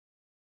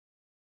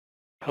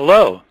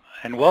Hello,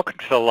 and welcome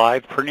to the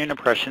live Printing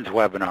Impressions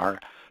webinar,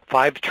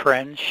 5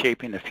 Trends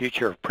Shaping the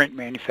Future of Print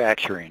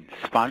Manufacturing,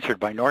 sponsored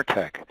by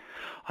Nortec.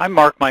 I'm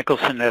Mark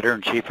Michelson,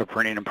 Editor-in-Chief of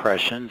Printing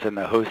Impressions and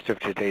the host of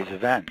today's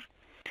event.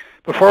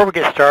 Before we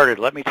get started,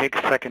 let me take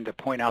a second to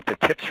point out the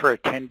Tips for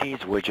Attendees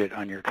widget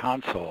on your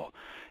console.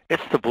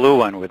 It's the blue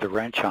one with the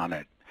wrench on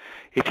it.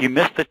 If you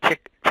missed the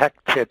Tech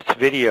Tips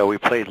video we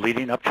played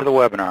leading up to the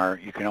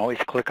webinar, you can always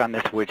click on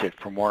this widget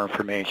for more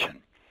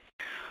information.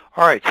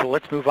 All right, so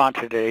let's move on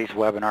to today's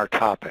webinar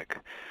topic.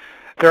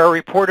 There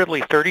are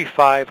reportedly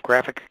 35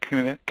 graphic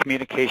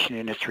communication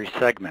industry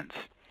segments.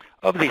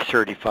 Of these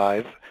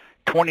 35,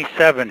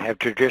 27 have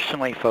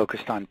traditionally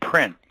focused on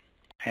print,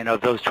 and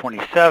of those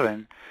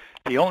 27,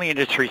 the only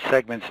industry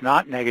segments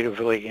not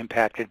negatively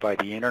impacted by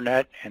the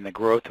internet and the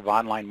growth of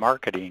online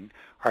marketing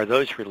are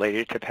those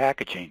related to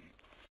packaging.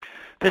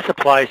 This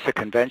applies to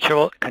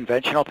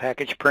conventional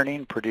package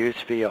printing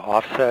produced via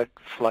offset,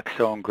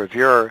 flexo, and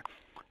gravure,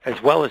 as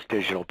well as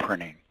digital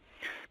printing.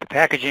 The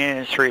packaging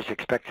industry is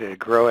expected to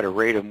grow at a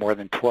rate of more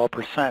than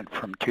 12%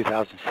 from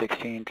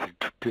 2016 to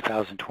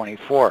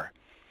 2024.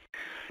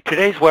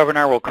 Today's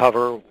webinar will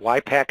cover why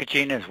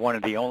packaging is one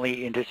of the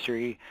only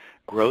industry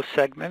growth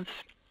segments,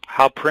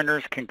 how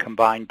printers can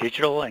combine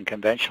digital and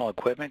conventional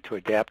equipment to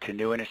adapt to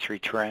new industry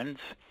trends,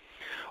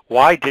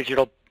 why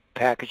digital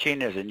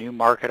packaging is a new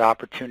market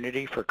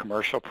opportunity for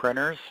commercial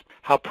printers,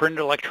 how print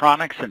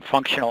electronics and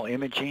functional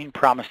imaging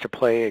promise to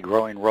play a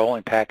growing role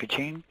in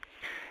packaging,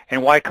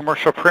 and why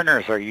commercial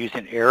printers are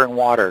using air and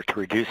water to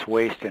reduce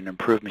waste and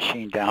improve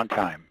machine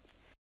downtime.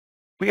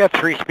 We have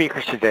 3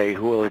 speakers today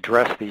who will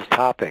address these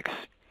topics.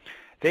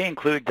 They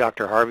include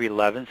Dr. Harvey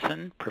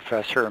Levinson,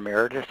 Professor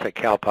Emeritus at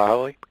Cal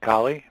Poly,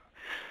 Carl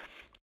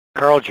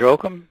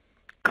Jochum,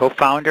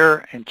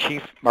 Co-founder and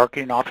Chief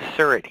Marketing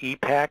Officer at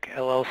EPAC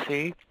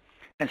LLC,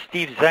 and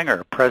Steve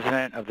Zenger,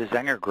 President of the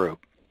Zenger Group.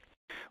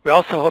 We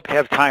also hope to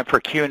have time for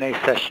a Q&A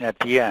session at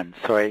the end,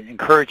 so I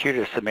encourage you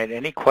to submit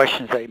any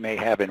questions that you may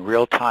have in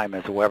real time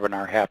as the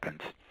webinar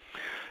happens.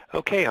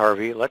 Okay,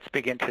 Harvey, let's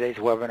begin today's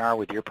webinar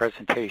with your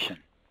presentation.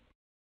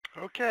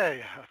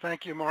 Okay,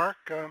 thank you, Mark.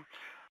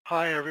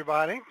 Hi,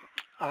 everybody.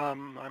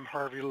 I'm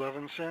Harvey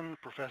Levinson,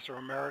 Professor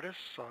Emeritus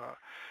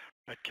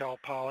at Cal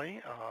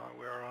Poly,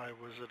 where I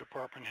was a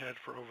department head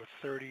for over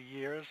 30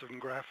 years in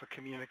graphic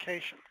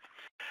communication.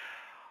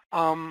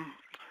 I'm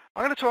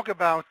going to talk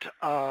about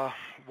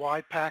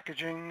why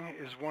packaging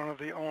is one of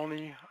the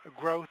only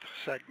growth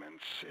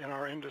segments in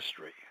our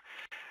industry.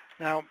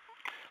 Now,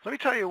 let me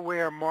tell you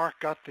where Mark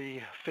got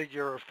the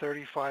figure of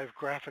 35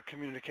 graphic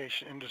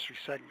communication industry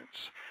segments.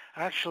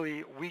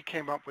 Actually, we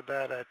came up with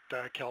that at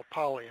Cal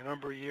Poly a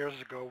number of years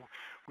ago.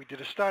 We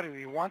did a study.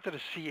 We wanted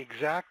to see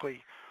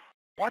exactly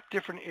what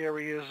different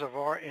areas of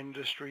our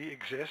industry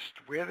exist,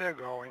 where they're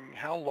going,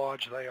 how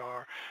large they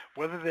are,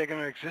 whether they're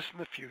going to exist in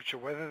the future,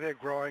 whether they're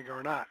growing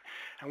or not.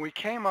 And we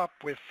came up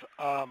with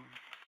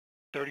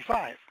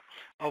 35,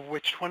 of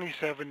which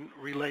 27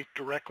 relate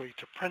directly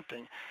to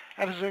printing.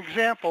 And as an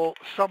example,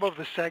 some of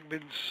the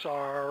segments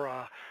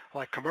are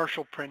like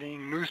commercial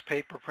printing,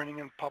 newspaper printing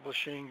and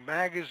publishing,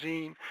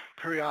 magazine,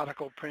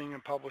 periodical printing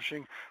and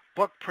publishing,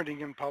 book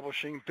printing and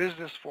publishing,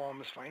 business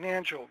forms,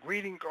 financial,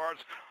 greeting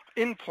cards,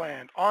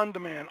 in-plant,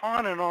 on-demand,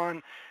 on and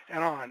on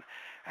and on.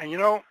 And you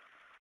know,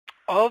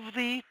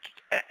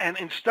 and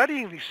in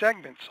studying these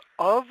segments,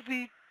 of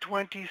the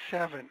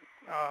 27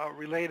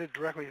 related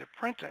directly to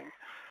printing,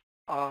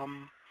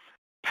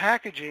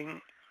 packaging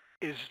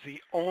is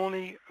the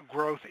only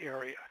growth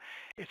area.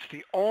 It's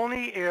the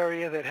only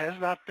area that has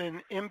not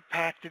been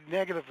impacted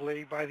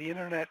negatively by the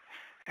internet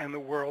and the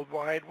World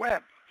Wide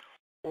Web.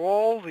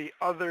 All the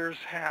others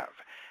have.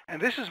 And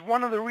this is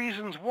one of the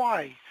reasons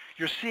why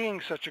you're seeing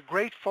such a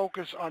great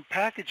focus on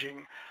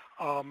packaging,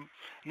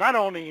 not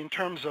only in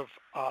terms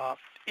of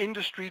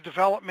industry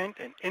development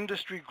and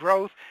industry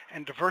growth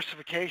and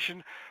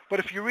diversification, but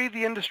if you read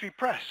the industry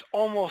press,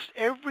 almost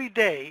every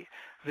day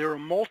there are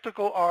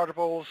multiple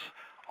articles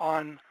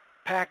on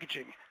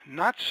packaging.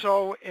 Not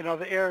so in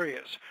other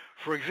areas.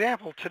 For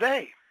example,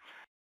 today,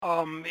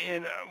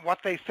 in What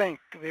They Think,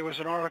 there was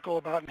an article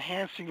about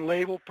enhancing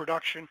label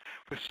production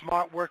with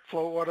smart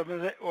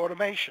workflow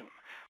automation.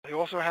 They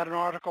also had an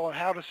article on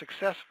how to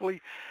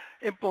successfully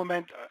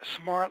implement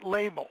smart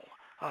label.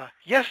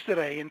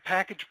 Yesterday in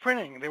package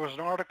printing, there was an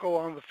article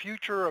on the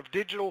future of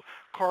digital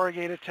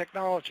corrugated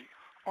technology.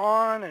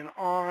 On and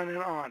on and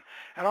on.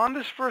 And on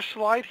this first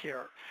slide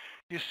here,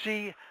 you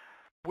see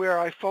where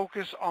I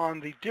focus on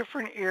the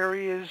different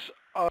areas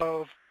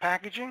of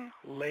packaging,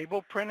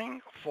 label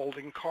printing,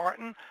 folding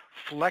carton,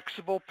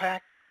 flexible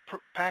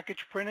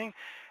package printing,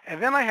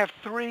 and then I have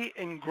 3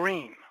 in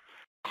green: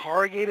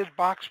 corrugated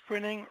box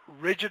printing,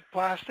 rigid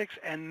plastics,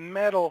 and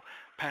metal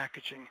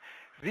packaging.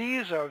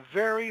 These are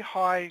very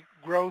high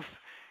growth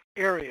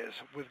areas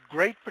with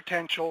great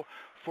potential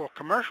for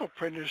commercial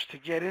printers to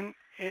get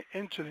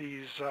into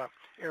these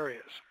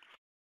areas.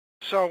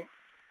 So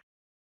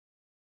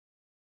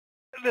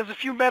there's a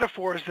few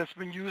metaphors that's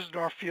been used in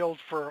our field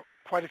for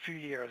quite a few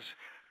years.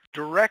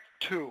 Direct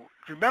to.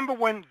 Remember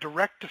when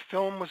direct to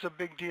film was a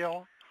big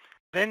deal?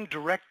 then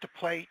direct to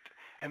plate,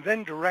 and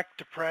then direct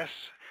to press.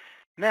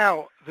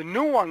 Now, the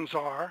new ones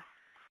are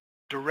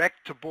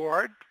direct to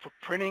board for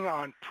printing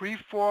on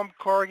preformed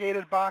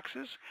corrugated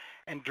boxes,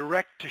 and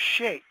direct to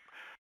shape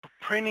for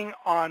printing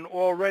on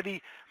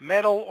already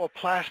metal or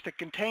plastic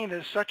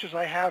containers, such as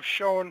I have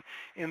shown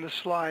in the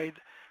slide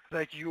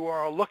that you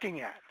are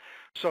looking at.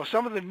 So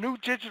some of the new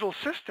digital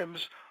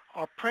systems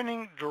are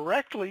printing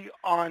directly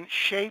on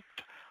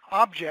shaped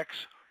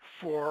objects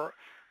for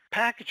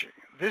packaging.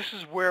 This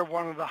is where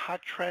one of the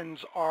hot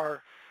trends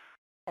are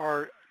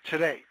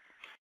today.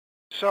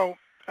 So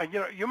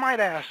you might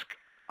ask,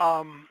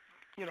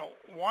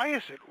 why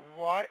is it?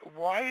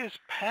 Why is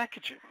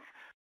packaging?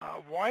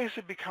 Why has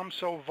it become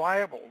so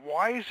viable?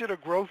 Why is it a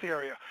growth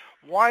area?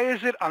 Why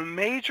is it a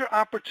major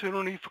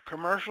opportunity for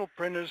commercial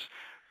printers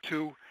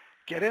to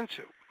get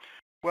into?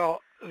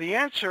 Well, the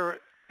answer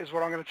is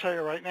what I'm going to tell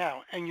you right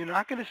now. And you're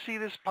not going to see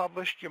this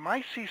published. You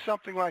might see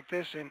something like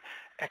this in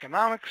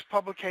economics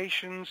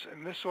publications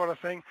and this sort of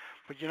thing,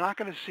 but you're not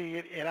going to see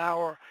it in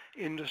our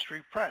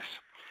industry press.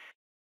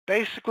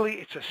 Basically,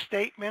 it's a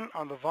statement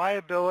on the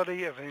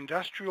viability of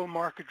industrial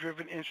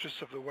market-driven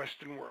interests of the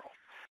Western world.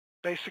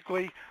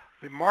 Basically,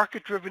 the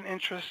market-driven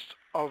interests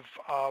of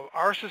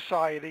our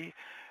society,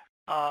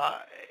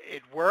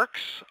 it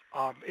works.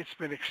 It's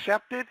been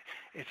accepted.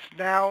 It's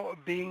now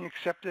being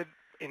accepted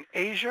in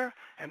Asia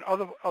and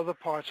other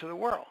parts of the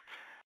world.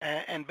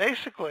 And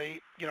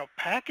basically,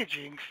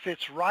 packaging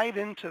fits right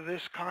into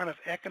this kind of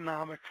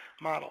economic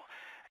model.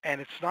 And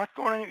it's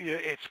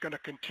going to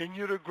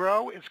continue to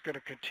grow. It's going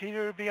to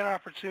continue to be an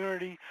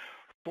opportunity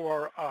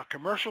for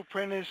commercial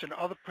printers and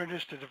other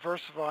printers to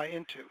diversify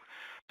into.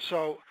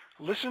 So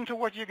listen to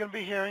what you're going to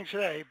be hearing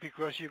today,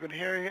 because you're going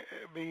to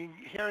be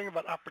hearing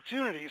about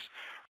opportunities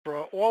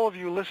for all of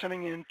you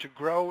listening in to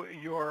grow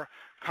your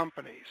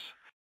companies.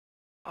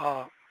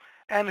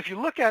 And if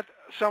you look at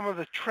some of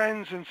the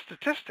trends and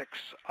statistics,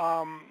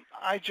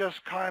 I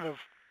just kind of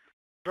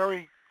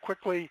very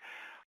quickly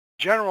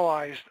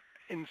generalized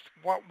in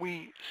what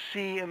we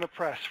see in the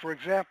press. For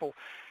example,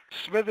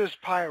 Smithers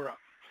Pyra,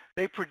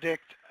 they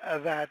predict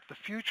that the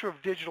future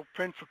of digital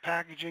print for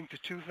packaging to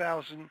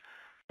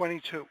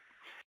 2022.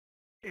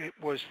 It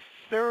was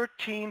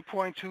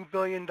 $13.2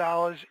 billion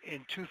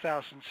in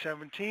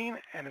 2017,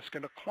 and it's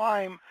going to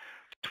climb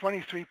to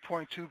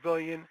 $23.2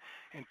 billion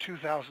in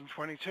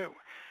 2022.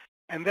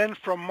 And then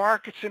from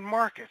markets in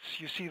markets,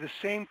 you see the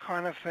same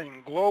kind of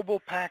thing. Global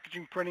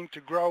packaging printing to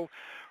grow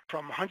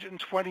from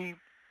 120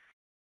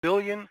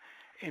 billion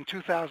in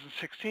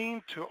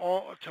 2016 to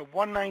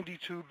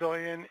 192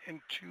 billion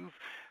in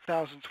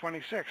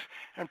 2026.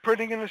 And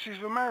Printing Industries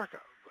of America,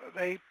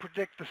 they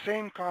predict the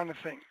same kind of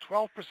thing,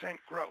 12%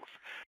 growth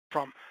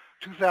from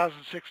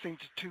 2016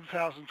 to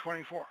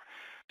 2024.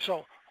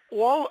 So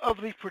all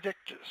of the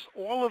predictors,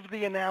 all of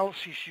the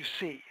analyses you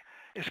see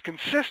is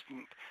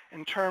consistent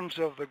in terms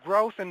of the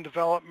growth and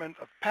development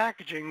of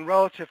packaging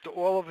relative to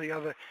all of the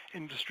other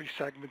industry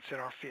segments in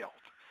our field.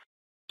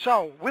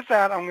 So with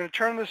that, I'm going to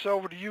turn this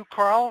over to you,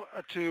 Carl,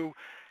 to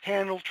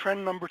handle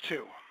trend number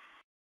 2.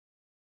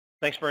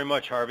 Thanks very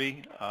much,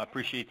 Harvey. I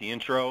appreciate the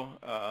intro.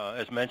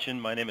 As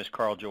mentioned, my name is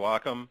Carl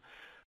Joachim.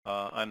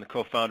 I'm the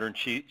co-founder and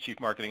chief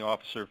marketing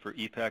officer for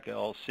EPEC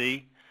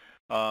LLC.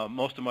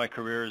 Most of my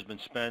career has been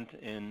spent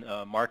in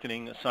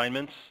marketing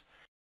assignments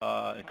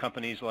in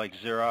companies like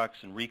Xerox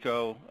and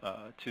Ricoh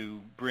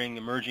to bring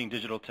emerging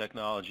digital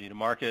technology to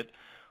market,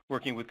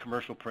 working with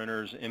commercial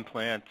printers,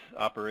 implant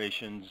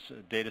operations,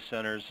 data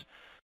centers.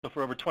 So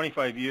for over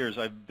 25 years,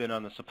 I've been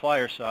on the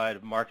supplier side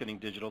of marketing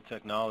digital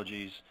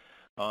technologies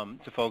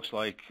to folks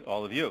like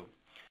all of you.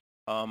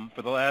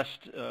 For the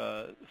last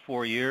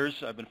 4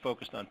 years, I've been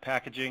focused on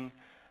packaging,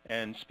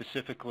 and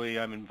specifically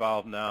I'm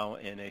involved now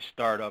in a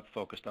startup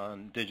focused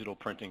on digital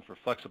printing for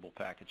flexible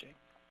packaging.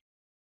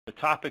 The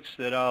topics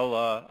that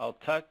I'll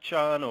touch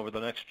on over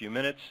the next few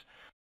minutes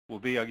will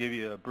be, I'll give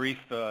you a brief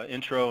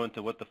intro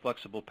into what the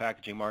flexible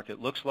packaging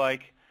market looks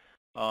like.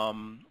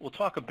 We'll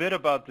talk a bit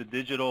about the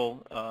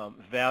digital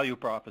value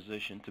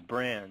proposition to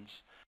brands,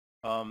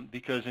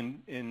 because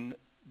in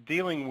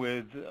dealing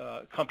with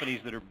companies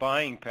that are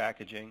buying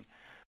packaging,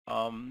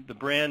 the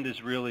brand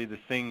is really the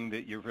thing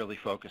that you're really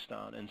focused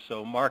on. And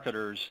so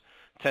marketers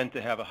tend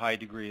to have a high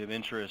degree of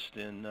interest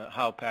in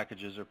how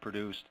packages are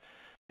produced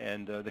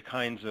and the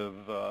kinds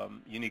of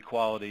unique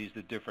qualities,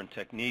 the different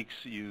techniques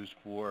used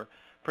for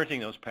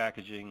printing those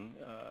packaging,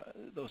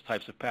 those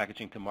types of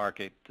packaging to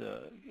market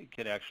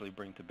can actually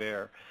bring to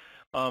bear.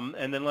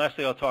 And then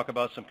lastly, I'll talk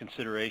about some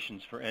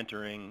considerations for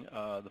entering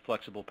the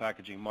flexible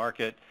packaging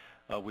market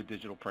with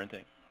digital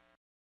printing.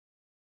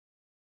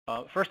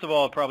 First of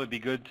all, it'd probably be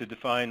good to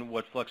define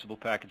what flexible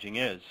packaging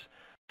is.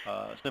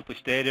 Simply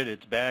stated,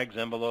 it's bags,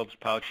 envelopes,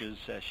 pouches,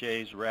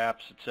 sachets,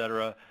 wraps,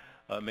 etc.,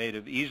 made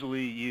of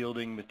easily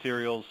yielding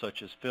materials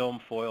such as film,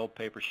 foil,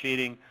 paper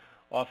sheeting,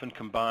 often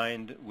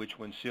combined, which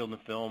when sealed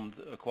and filmed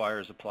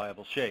acquires a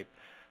pliable shape.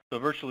 So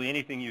virtually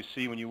anything you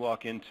see when you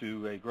walk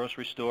into a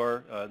grocery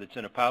store that's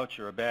in a pouch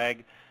or a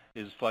bag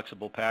is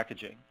flexible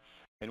packaging.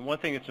 And one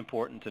thing that's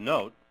important to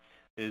note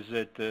is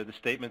that the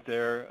statement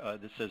there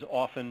that says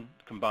often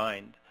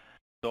combined.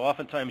 So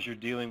oftentimes you're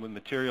dealing with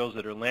materials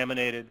that are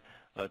laminated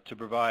to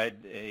provide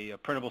a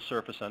printable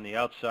surface on the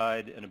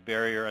outside and a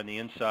barrier on the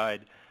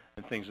inside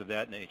and things of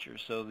that nature.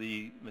 So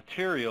the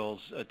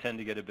materials tend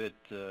to get a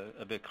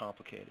bit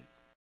complicated.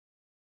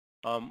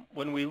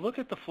 When we look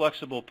at the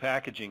flexible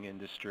packaging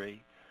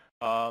industry,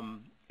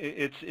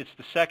 it's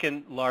the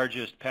second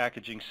largest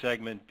packaging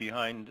segment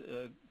behind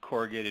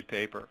corrugated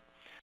paper.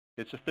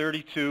 It's a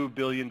 $32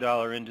 billion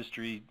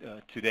industry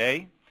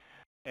today,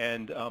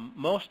 and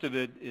most of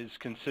it is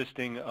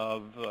consisting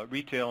of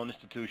retail and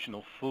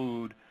institutional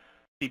food,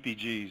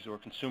 CPGs, or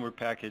consumer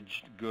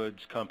packaged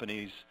goods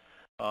companies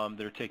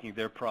that are taking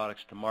their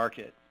products to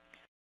market.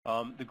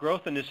 The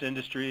growth in this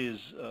industry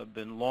has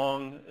been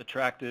long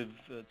attractive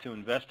to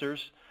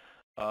investors.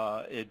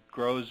 It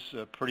grows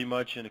pretty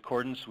much in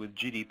accordance with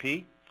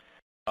GDP,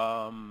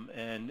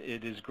 and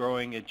it is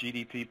growing at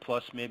GDP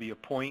plus maybe a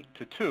point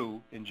to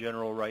 2 in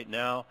general right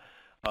now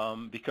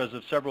because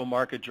of several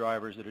market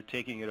drivers that are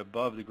taking it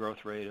above the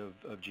growth rate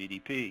of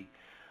GDP.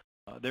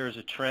 There is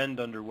a trend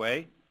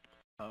underway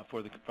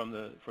for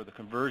the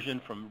conversion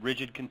from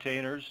rigid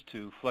containers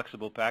to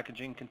flexible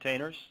packaging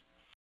containers.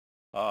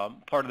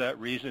 Part of that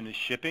reason is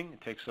shipping.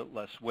 It takes up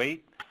less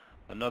weight.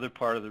 Another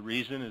part of the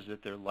reason is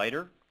that they're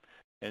lighter.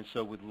 And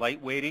so with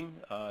light weighting,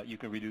 you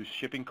can reduce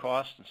shipping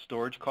costs and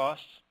storage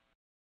costs.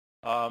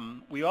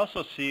 We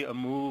also see a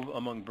move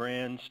among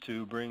brands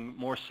to bring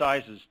more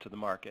sizes to the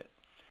market.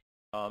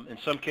 In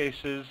some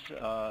cases,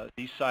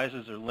 these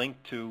sizes are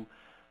linked to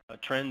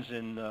trends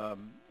in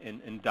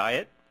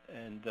diet,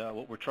 and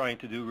what we're trying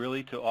to do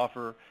really to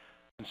offer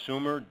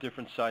consumer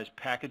different size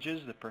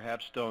packages that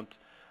perhaps don't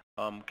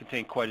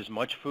contain quite as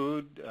much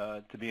food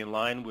to be in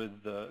line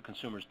with the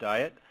consumer's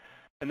diet.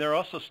 And there are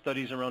also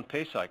studies around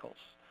pay cycles,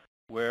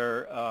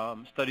 where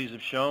studies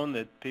have shown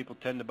that people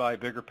tend to buy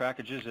bigger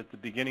packages at the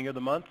beginning of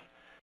the month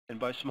and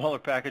buy smaller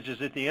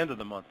packages at the end of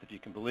the month, if you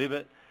can believe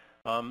it.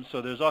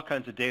 So there's all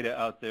kinds of data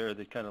out there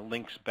that kind of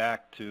links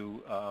back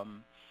to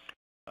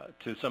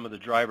some of the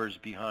drivers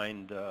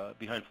behind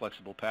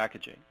flexible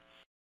packaging.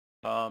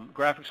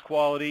 Graphics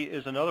quality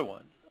is another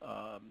one.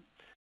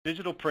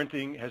 Digital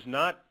printing has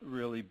not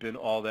really been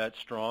all that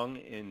strong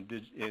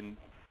in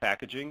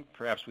packaging,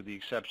 perhaps with the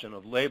exception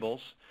of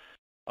labels,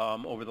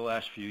 over the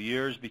last few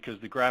years, because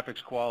the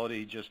graphics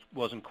quality just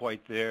wasn't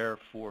quite there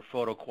for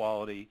photo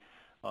quality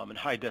and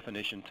high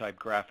definition type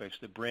graphics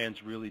that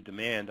brands really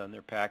demand on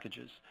their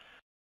packages.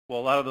 Well,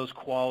 a lot of those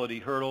quality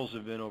hurdles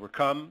have been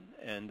overcome,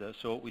 and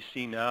so what we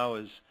see now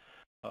is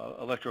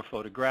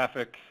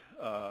electrophotographic,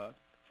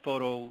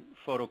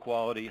 photo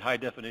quality, high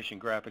definition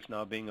graphics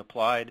now being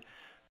applied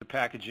to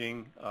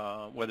packaging,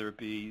 whether it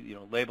be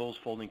labels,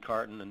 folding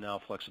carton, and now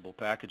flexible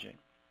packaging.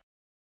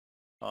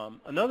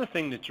 Another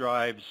thing that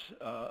drives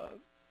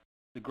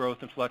the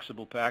growth in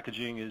flexible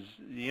packaging is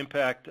the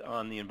impact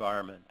on the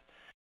environment.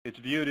 It's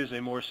viewed as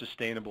a more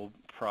sustainable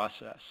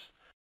process.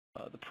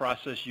 The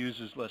process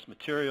uses less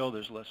material,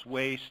 there's less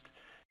waste,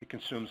 it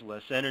consumes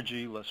less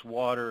energy, less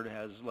water, it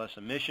has less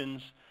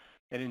emissions,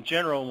 and in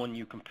general, when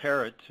you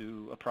compare it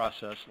to a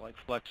process like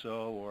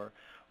flexo or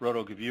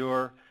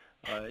rotogravure,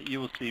 you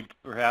will see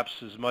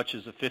perhaps as much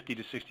as a 50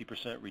 to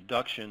 60%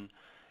 reduction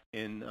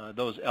in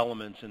those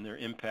elements and their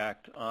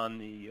impact on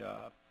the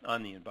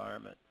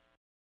environment.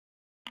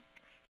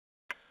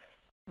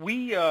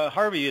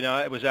 Harvey and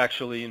I was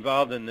actually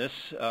involved in this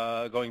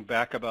going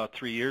back about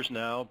 3 years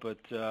now, but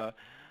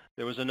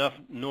there was enough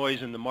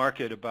noise in the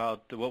market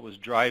about what was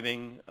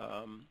driving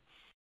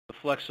the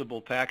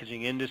flexible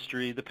packaging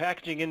industry, the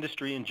packaging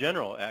industry in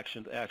general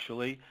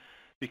actually,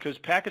 because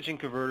packaging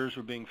converters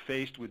were being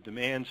faced with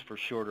demands for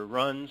shorter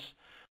runs,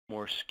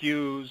 more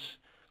SKUs,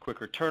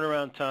 quicker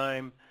turnaround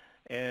time,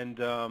 and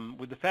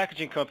with the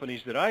packaging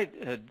companies that I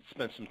had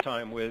spent some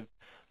time with,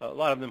 a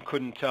lot of them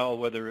couldn't tell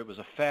whether it was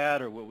a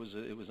fad or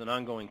it was an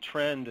ongoing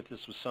trend, if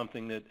this was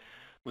something that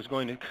was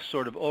going to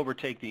sort of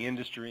overtake the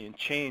industry and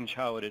change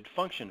how it had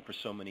functioned for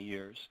so many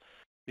years.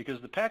 Because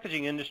the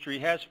packaging industry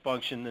has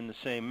functioned in the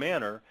same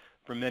manner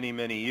for many,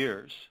 many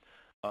years.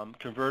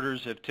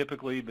 Converters have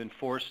typically been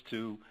forced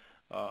to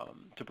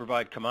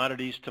provide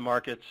commodities to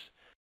markets.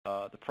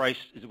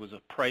 It was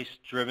a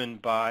price-driven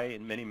buy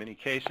in many, many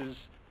cases.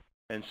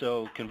 And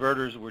so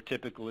converters were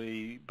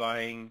typically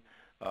buying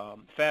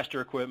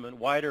faster equipment,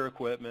 wider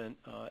equipment,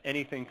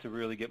 anything to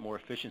really get more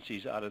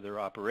efficiencies out of their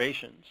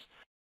operations.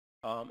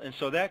 And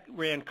so that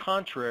ran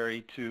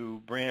contrary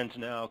to brands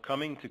now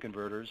coming to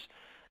converters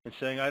and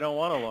saying, I don't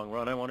want a long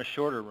run, I want a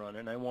shorter run,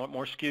 and I want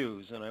more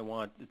SKUs, and I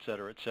want et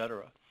cetera, et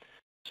cetera.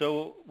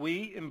 So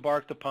we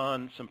embarked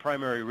upon some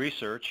primary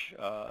research.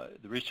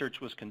 The research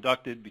was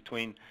conducted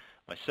between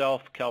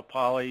myself, Cal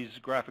Poly's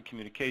Graphic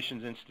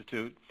Communications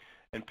Institute,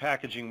 and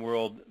Packaging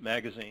World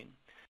magazine.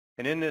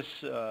 And in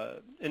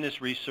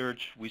this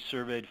research, we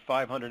surveyed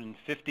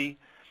 550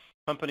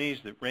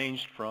 companies that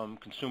ranged from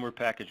consumer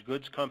packaged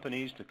goods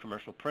companies to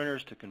commercial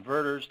printers to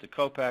converters to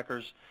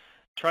co-packers,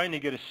 trying to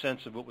get a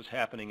sense of what was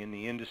happening in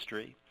the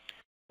industry.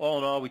 All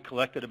in all, we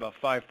collected about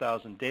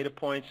 5,000 data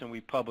points, and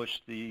we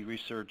published the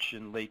research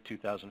in late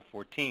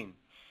 2014.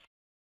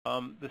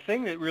 The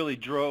thing that really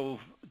drove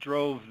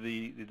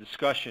the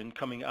discussion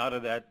coming out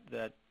of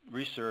that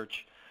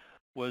research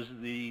is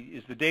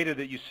the data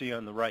that you see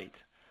on the right.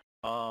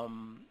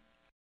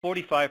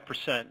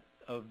 45%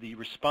 of the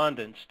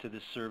respondents to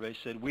this survey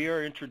said we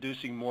are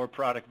introducing more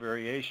product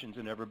variations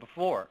than ever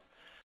before.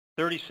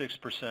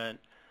 36%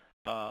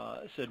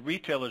 said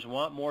retailers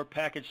want more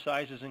package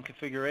sizes and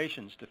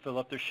configurations to fill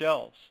up their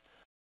shelves.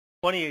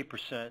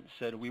 28%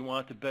 said we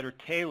want to better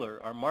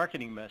tailor our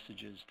marketing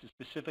messages to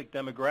specific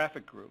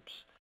demographic groups.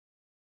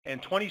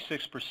 And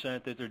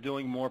 26% that they're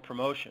doing more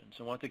promotions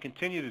and want to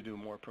continue to do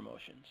more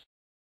promotions.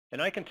 And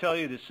I can tell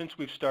you that since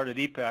we've started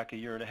EPAC a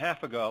year and a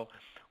half ago,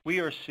 we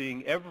are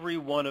seeing every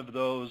one of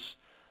those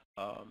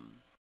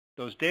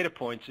data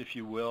points, if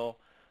you will,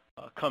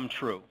 come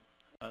true.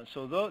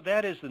 So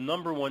that is the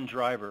number one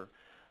driver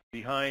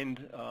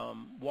behind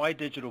why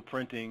digital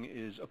printing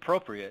is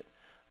appropriate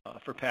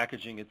for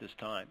packaging at this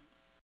time.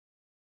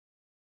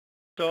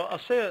 So I'll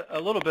say a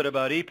little bit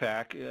about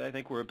EPAC. I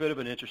think we're a bit of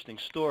an interesting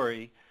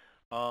story.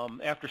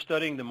 After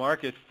studying the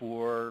market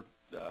for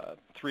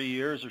 3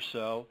 years or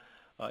so,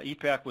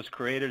 EPAC was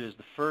created as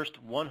the first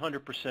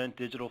 100%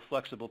 digital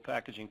flexible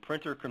packaging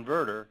printer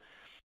converter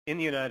in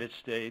the United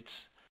States.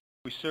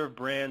 We serve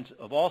brands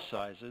of all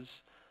sizes,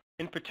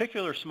 in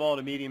particular small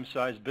to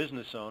medium-sized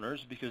business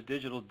owners, because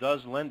digital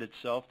does lend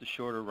itself to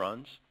shorter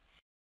runs,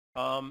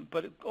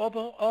 but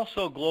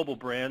also global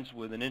brands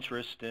with an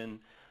interest in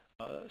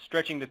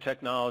stretching the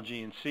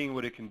technology and seeing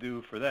what it can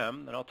do for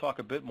them, and I'll talk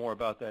a bit more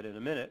about that in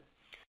a minute,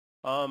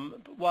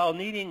 while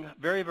needing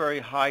very, very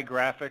high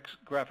graphic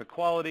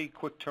quality,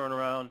 quick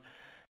turnaround,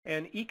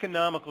 and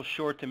economical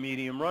short to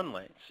medium run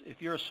lengths.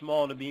 If you're a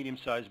small to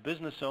medium-sized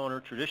business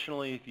owner,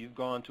 traditionally, if you've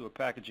gone to a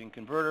packaging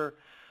converter,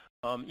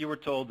 you were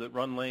told that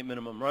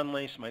minimum run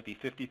lengths might be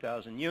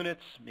 50,000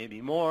 units,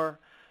 maybe more.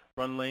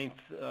 Run length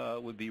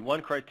would be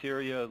one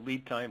criteria.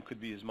 Lead time could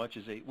be as much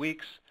as 8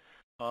 weeks.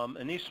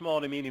 And these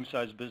small to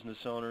medium-sized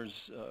business owners,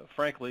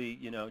 frankly,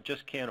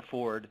 just can't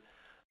afford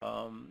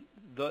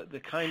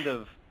the kind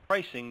of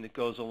pricing that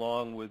goes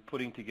along with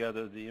putting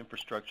together the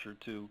infrastructure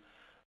to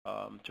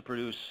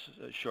produce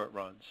short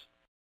runs.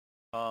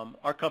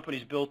 Our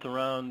company's built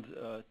around,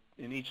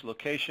 in each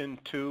location,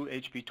 2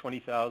 HP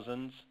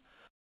 20,000s.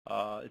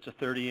 It's a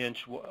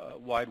 30-inch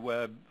wide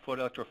web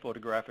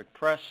electrophotographic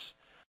press.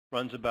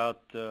 Runs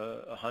about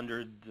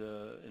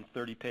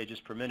 130 pages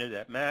per minute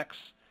at max.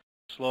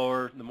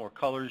 Slower, the more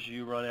colors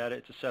you run at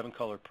it. It's a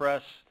 7-color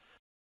press.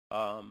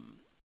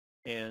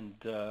 And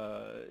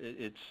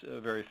it's a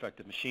very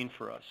effective machine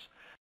for us.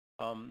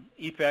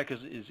 EPAC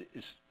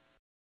is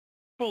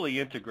fully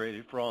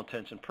integrated for all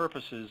intents and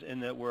purposes in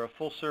that we're a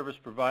full-service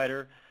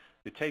provider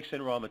that takes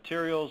in raw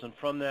materials, and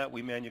from that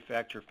we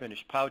manufacture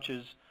finished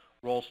pouches,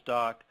 roll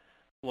stock,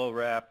 flow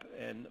wrap,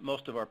 and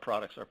most of our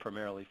products are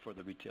primarily for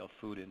the retail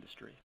food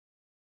industry.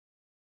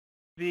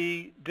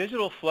 The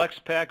digital flex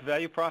pack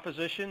value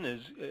proposition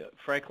is,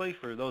 frankly,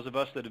 for those of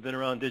us that have been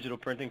around digital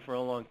printing for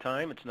a long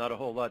time, it's not a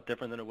whole lot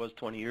different than it was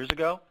 20 years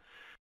ago.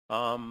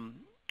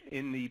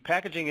 In the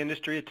packaging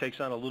industry, it takes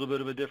on a little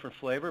bit of a different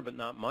flavor, but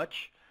not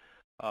much.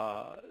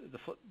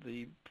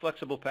 The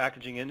flexible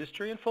packaging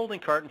industry, and folding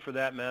carton for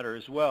that matter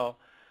as well,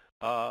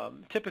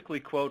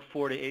 typically quote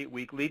 4 to 8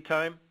 week lead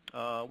time.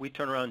 We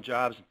turn around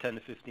jobs in 10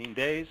 to 15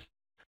 days.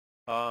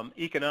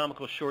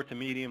 Economical short to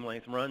medium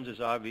length runs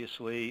is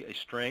obviously a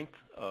strength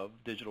of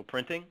digital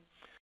printing.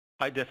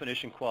 High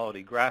definition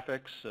quality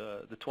graphics,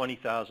 the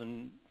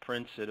 20,000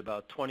 prints at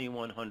about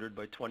 2100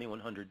 by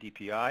 2100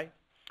 DPI.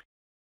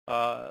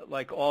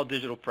 Like all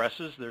digital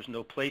presses, there's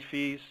no plate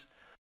fees.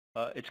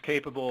 It's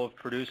capable of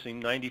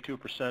producing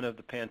 92% of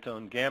the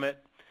Pantone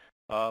gamut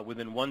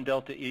within 1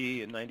 delta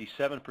E and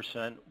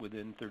 97%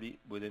 within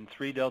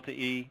 3 delta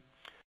E.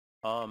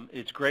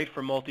 It's great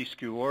for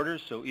multi-SKU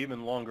orders, so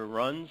even longer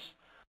runs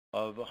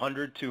of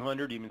 100,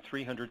 200, even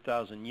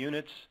 300,000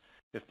 units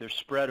if they're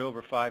spread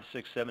over 5,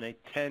 6, 7, 8,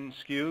 10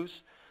 SKUs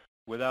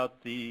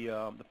without the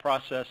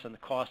process and the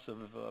cost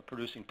of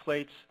producing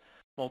plates.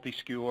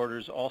 Multi-SKU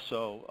orders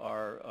also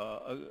are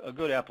a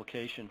good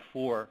application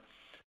for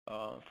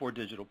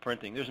digital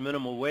printing. There's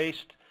minimal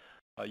waste.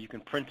 You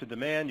can print to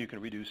demand, you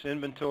can reduce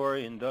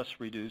inventory, and thus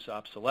reduce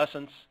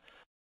obsolescence.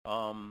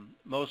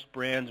 Most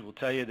brands will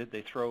tell you that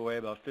they throw away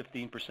about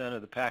 15%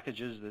 of the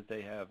packages that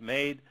they have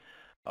made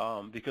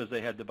because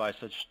they had to buy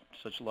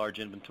such large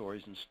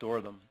inventories and store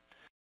them.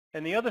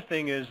 And the other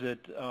thing is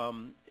that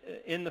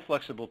in the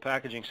flexible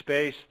packaging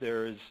space,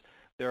 there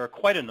are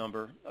quite a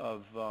number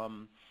of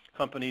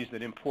companies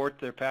that import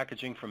their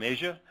packaging from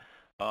Asia.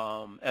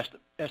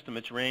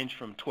 Estimates range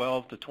from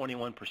 12 to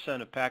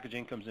 21% of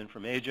packaging comes in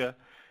from Asia,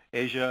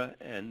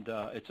 and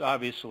it's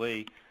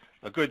obviously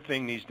a good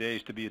thing these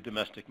days to be a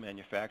domestic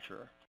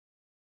manufacturer.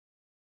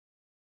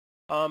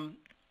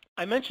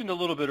 I mentioned a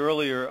little bit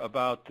earlier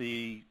about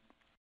the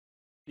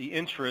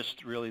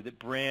interest, really, that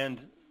brand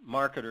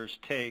marketers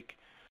take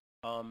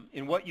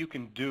in what you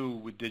can do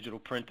with digital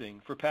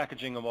printing for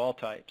packaging of all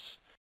types.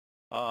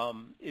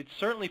 It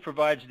certainly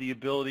provides the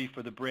ability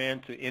for the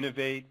brand to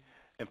innovate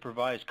and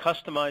provides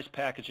customized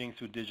packaging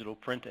through digital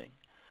printing.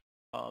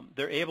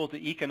 They're able to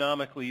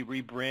economically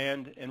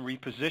rebrand and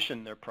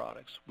reposition their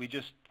products. We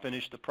just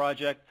finished a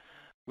project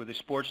with a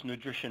sports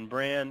nutrition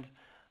brand.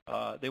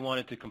 They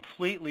wanted to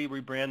completely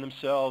rebrand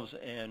themselves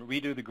and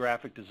redo the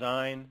graphic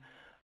design,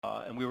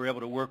 and we were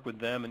able to work with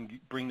them and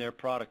bring their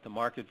product to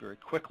market very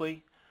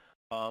quickly.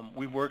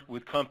 We've worked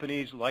with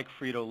companies like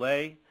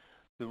Frito-Lay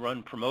to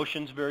run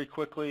promotions very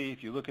quickly.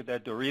 If you look at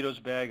that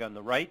Doritos bag on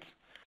the right,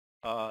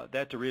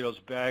 that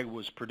Doritos bag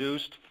was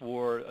produced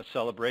for a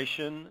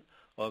celebration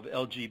of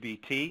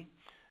LGBT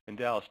in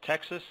Dallas,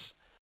 Texas,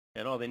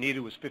 and all they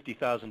needed was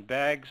 50,000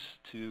 bags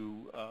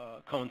to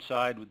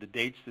coincide with the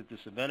dates that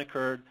this event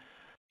occurred,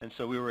 and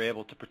so we were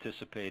able to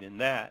participate in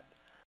that.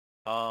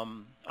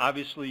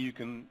 Obviously, you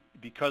can,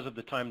 because of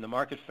the time to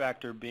market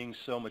factor being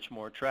so much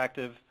more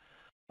attractive,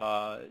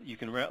 you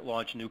can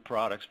launch new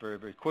products very,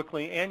 very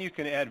quickly, and you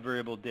can add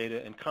variable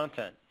data and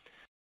content.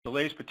 The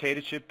latest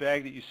potato chip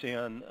bag that you see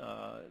on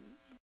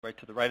right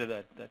to the right of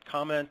that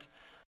comment,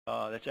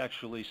 that's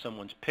actually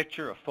someone's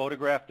picture, a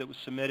photograph that was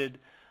submitted,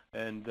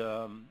 and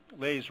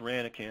Lay's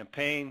ran a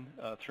campaign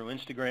through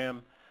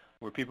Instagram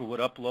where people would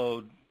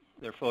upload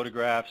their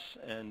photographs,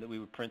 and we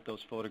would print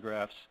those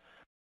photographs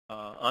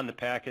on the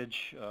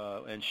package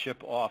and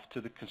ship off to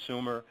the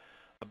consumer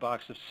a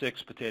box of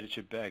 6 potato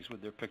chip bags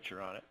with their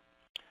picture on it.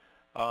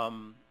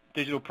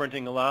 Digital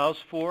printing allows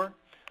for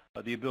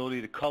the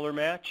ability to color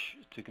match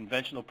to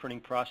conventional printing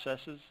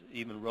processes,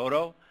 even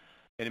roto,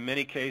 and in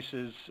many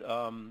cases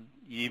you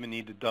even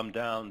need to dumb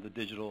down the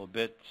digital a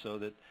bit so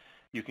that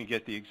you can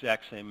get the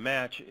exact same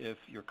match if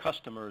your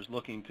customer is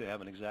looking to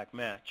have an exact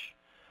match.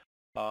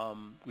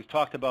 We've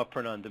talked about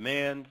print on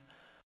demand.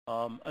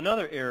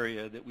 Another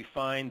area that we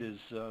find is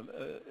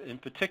in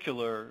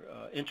particular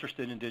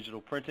interested in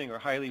digital printing are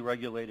highly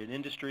regulated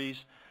industries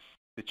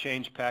that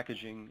change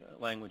packaging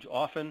language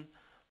often.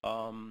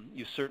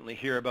 You certainly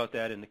hear about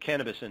that in the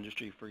cannabis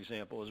industry, for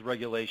example, as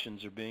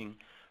regulations are being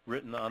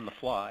written on the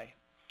fly.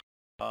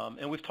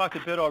 And we've talked a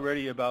bit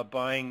already about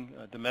buying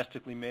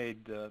domestically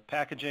made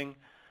packaging.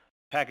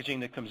 Packaging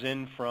that comes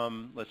in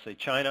from, let's say,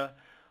 China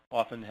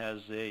often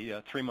has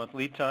a 3-month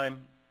lead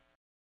time.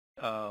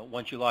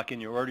 Once you lock in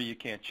your order, you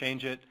can't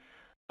change it.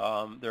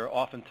 There are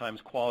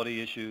oftentimes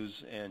quality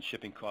issues, and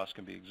shipping costs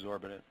can be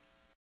exorbitant.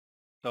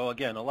 So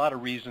again, a lot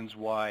of reasons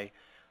why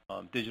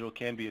digital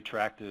can be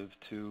attractive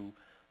to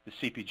the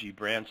CPG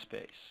brand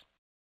space.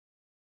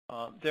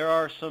 There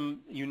are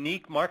some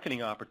unique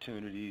marketing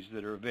opportunities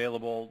that are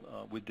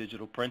available with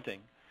digital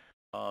printing.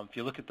 If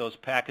you look at those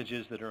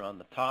packages that are on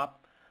the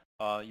top,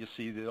 you'll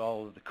see that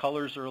all of the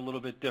colors are a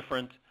little bit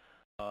different.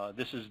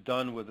 This is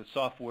done with a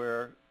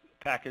software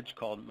package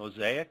called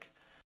Mosaic,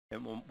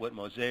 and what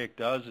Mosaic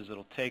does is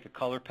it'll take a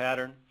color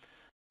pattern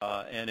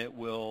and it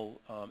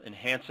will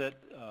enhance it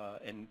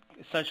and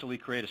essentially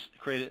create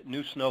a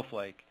new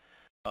snowflake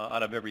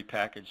out of every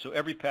package. So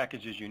every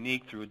package is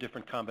unique through a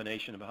different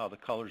combination of how the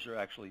colors are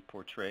actually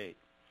portrayed.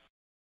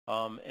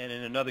 And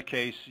in another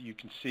case, you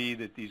can see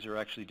that these are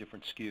actually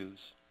different SKUs.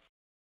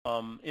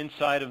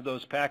 Inside of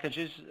those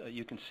packages,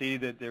 you can see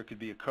that there could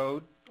be a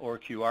code or a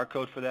QR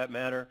code for that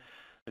matter.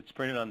 It's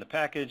printed on the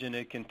package, and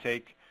it can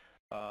take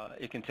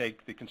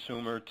the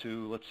consumer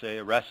to, let's say,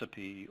 a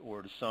recipe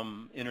or to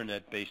some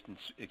internet-based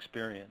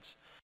experience.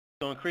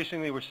 So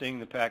increasingly, we're seeing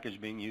the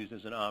package being used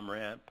as an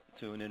on-ramp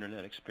to an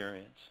internet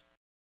experience.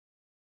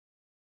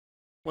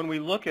 When we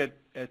look at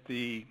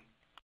the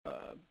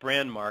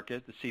brand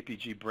market, the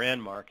CPG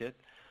brand market,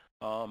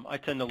 I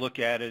tend to look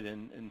at it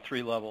in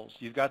 3 levels.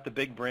 You've got the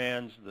big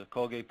brands, the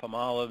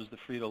Colgate-Palmolives, the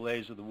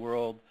Frito-Lays of the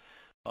world.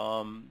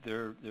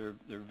 They're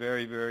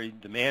very, very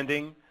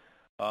demanding,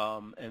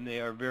 and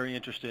they are very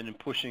interested in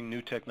pushing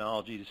new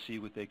technology to see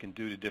what they can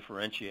do to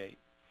differentiate.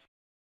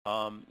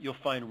 You'll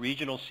find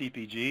regional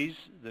CPGs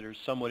that are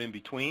somewhat in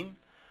between.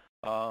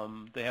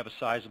 They have a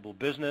sizable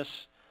business,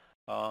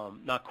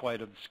 not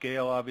quite of the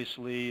scale,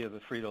 obviously, of a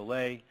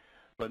Frito-Lay.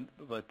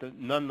 But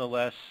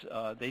nonetheless,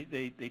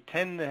 they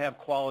tend to have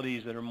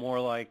qualities that are more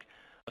like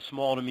a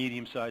small to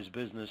medium-sized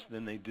business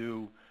than they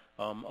do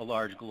a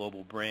large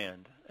global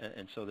brand.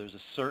 And so there's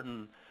a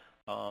certain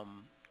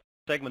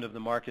segment of the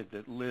market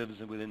that lives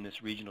within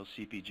this regional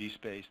CPG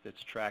space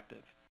that's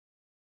attractive.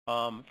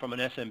 From an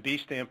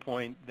SMB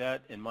standpoint,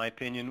 that, in my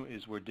opinion,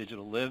 is where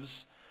digital lives.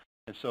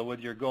 And so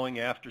whether you're going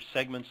after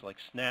segments like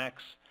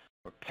snacks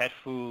or pet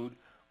food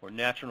or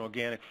natural and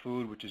organic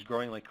food, which is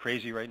growing like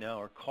crazy right now,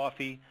 or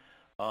coffee,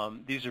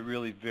 these are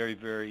really very,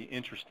 very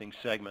interesting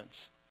segments.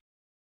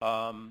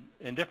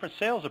 And different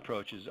sales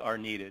approaches are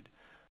needed.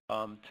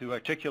 To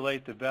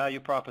articulate the value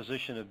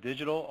proposition of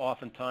digital,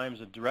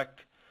 oftentimes a direct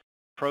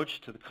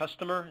approach to the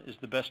customer is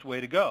the best way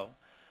to go.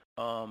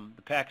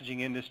 The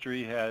packaging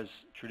industry has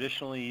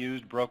traditionally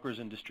used brokers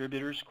and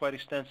distributors quite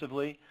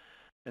extensively,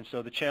 and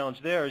so the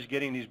challenge there is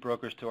getting these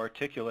brokers to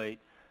articulate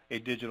a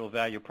digital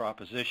value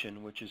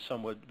proposition, which is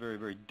somewhat very,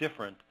 very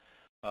different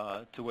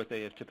to what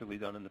they have typically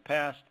done in the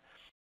past.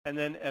 And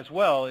then as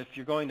well, if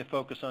you're going to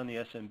focus on the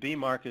SMB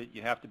market,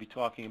 you have to be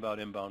talking about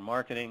inbound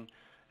marketing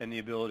and the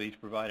ability to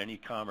provide an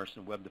e-commerce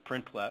and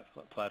web-to-print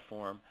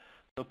platform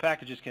so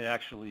packages can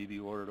actually be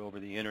ordered over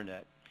the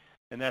internet.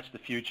 And that's the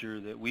future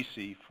that we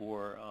see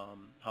for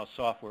how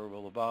software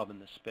will evolve in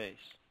this space.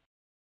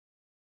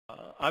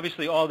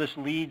 Obviously, all this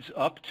leads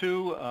up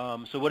to,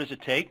 so what does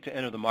it take to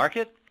enter the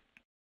market?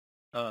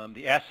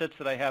 The assets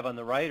that I have on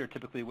the right are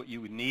typically what you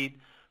would need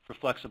for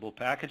flexible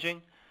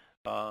packaging.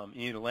 You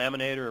need a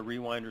laminator, a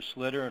rewinder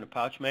slitter, and a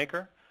pouch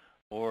maker,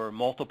 or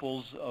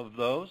multiples of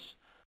those.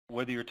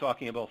 Whether you're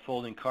talking about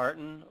folding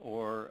carton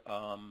or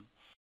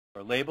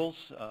labels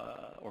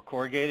or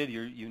corrugated,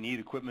 you need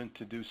equipment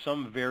to do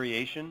some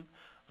variation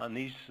on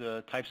these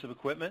types of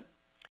equipment.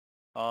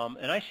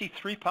 And I see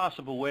three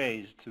possible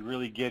ways to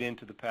really get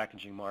into the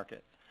packaging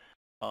market.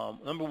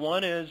 Number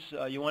one is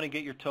you want to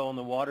get your toe in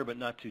the water but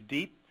not too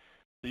deep.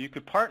 So you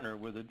could partner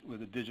with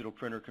a digital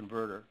printer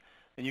converter,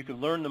 and you could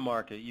learn the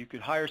market. You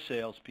could hire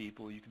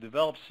salespeople. You could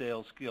develop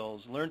sales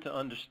skills, learn to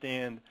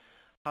understand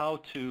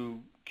how to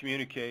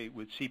communicate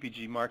with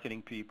CPG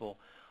marketing people,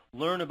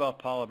 learn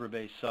about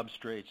polymer-based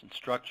substrates and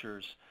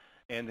structures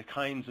and the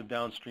kinds of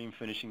downstream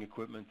finishing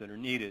equipment that are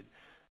needed.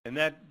 And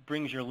that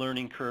brings your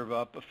learning curve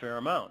up a fair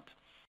amount.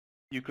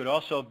 You could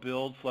also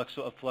build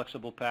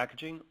flexible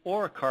packaging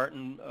or a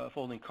carton,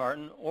 folding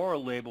carton, or a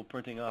label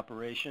printing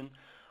operation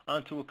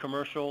onto a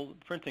commercial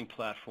printing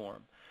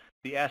platform.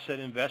 The asset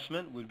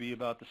investment would be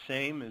about the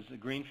same as the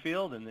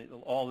greenfield, and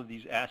all of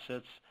these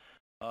assets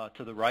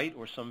to the right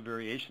or some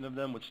variation of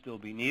them would still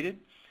be needed.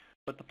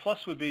 But the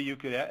plus would be you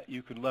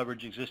could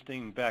leverage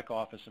existing back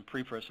office and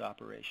pre-press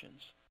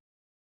operations.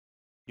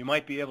 You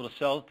might be able to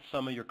sell to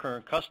some of your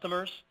current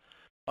customers,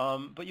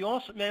 but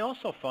you may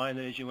also find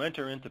that as you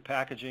enter into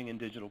packaging and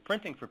digital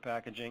printing for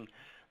packaging,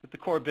 that the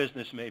core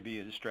business may be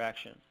a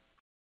distraction.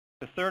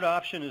 The third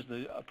option is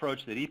the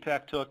approach that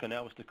EPAC took, and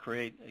that was to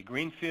create a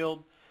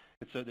greenfield.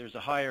 There's a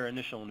higher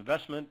initial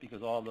investment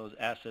because all those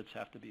assets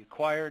have to be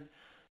acquired.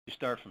 You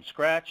start from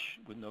scratch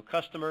with no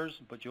customers,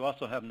 but you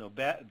also have no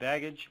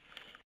baggage.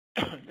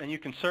 And you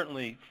can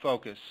certainly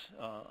focus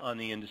on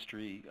the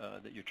industry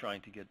that you're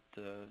trying to get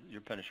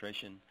your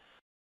penetration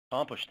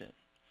accomplished in.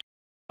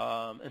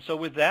 And so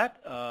with that,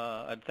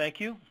 I'd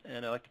thank you,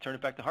 and I'd like to turn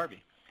it back to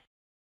Harvey.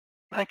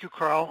 Thank you,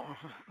 Carl.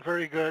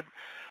 Very good.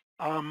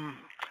 I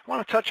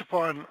want to touch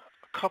upon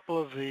a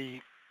couple of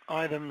the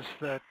items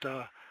that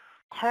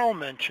Carl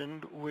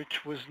mentioned,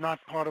 which was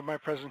not part of my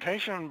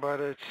presentation, but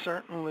it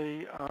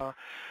certainly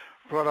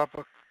brought up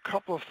a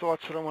couple of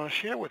thoughts that I want to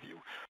share with you.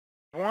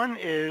 One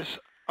is,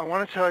 I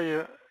want to tell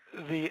you,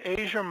 the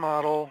Asia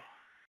model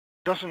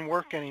doesn't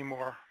work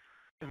anymore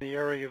in the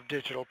area of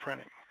digital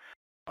printing.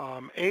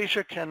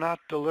 Asia cannot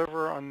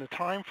deliver on the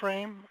time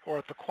frame or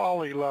at the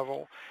quality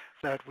level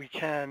that we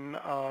can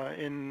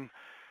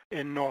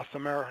in North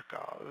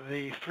America.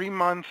 The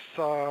 3-month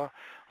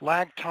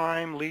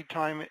lead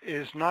time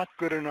is not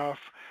good enough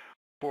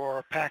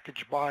for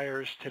package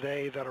buyers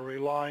today that are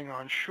relying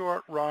on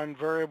short-run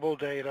variable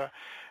data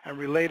and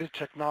related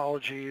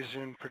technologies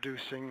in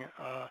producing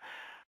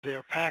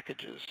their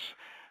packages.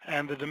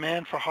 And the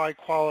demand for high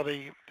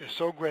quality is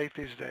so great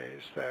these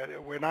days that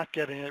we're not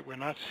getting it, we're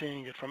not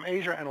seeing it from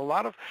Asia. And a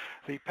lot of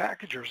the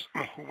packagers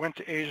who went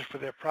to Asia for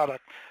their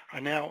product are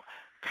now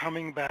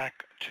coming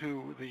back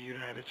to the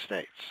United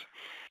States.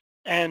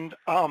 And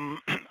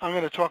I'm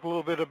going to talk a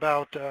little bit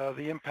about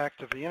the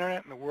impact of the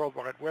internet and the World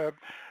Wide Web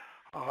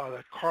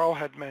that Carl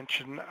had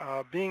mentioned.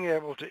 Being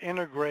able to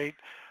integrate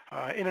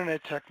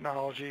internet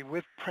technology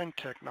with print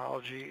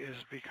technology is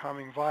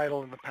becoming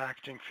vital in the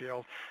packaging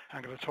field.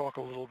 I'm going to talk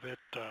a little bit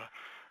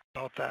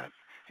about that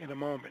in a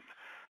moment.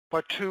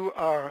 But to,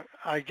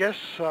 I guess,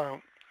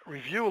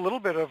 review a little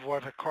bit of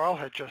what Carl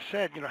had just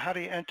said, you know, how do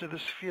you enter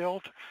this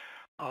field?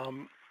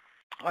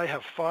 I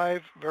have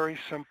 5 very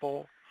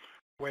simple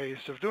ways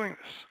of doing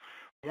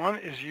this. One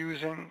is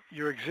using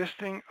your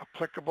existing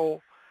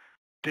applicable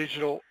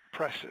digital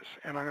presses,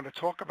 and I'm going to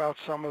talk about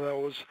some of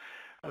those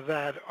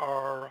that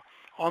are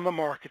on the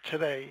market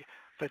today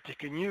that you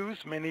can use.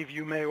 Many of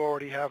you may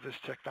already have this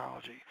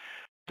technology.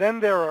 Then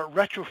there are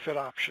retrofit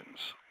options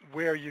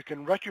where you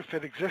can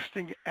retrofit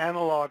existing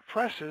analog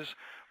presses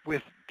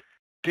with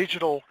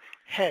digital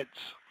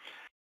heads,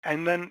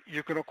 and then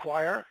you can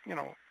acquire, you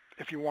know,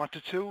 if you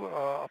wanted to,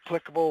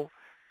 applicable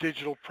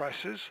digital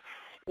presses.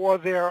 Or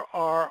there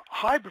are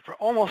hybrid.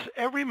 Almost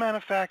every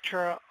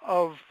manufacturer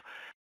of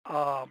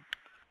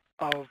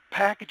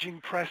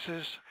packaging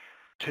presses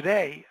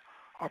today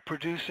are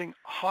producing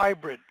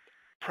hybrid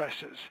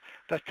presses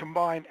that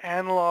combine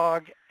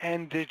analog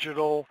and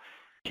digital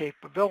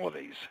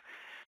capabilities.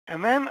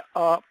 And then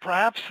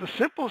perhaps the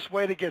simplest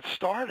way to get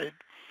started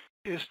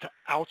is to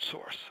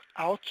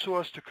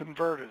outsource to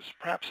converters,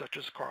 perhaps such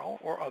as Carl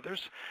or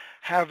others,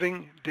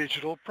 having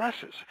digital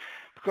presses.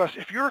 Because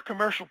if you're a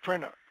commercial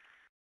printer,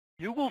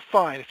 you will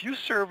find, if you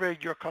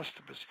surveyed your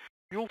customers,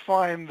 you'll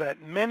find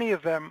that many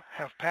of them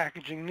have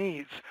packaging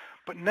needs,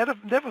 but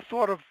never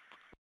thought of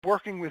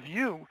working with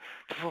you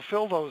to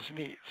fulfill those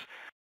needs.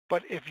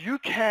 But if you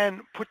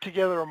can put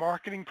together a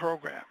marketing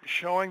program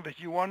showing that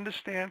you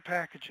understand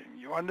packaging,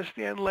 you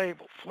understand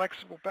label,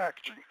 flexible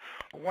packaging,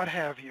 or what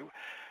have you,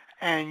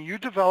 and you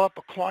develop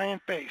a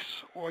client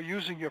base or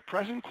using your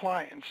present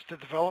clients to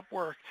develop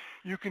work,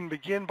 you can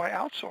begin by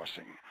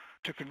outsourcing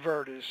to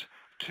converters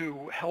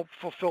to help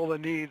fulfill the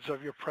needs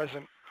of your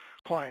present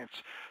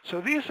clients.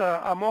 So these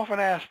are, I'm often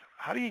asked,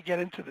 how do you get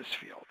into this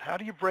field? How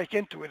do you break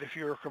into it if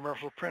you're a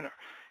commercial printer?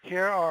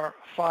 Here are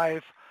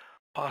 5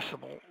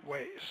 possible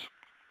ways.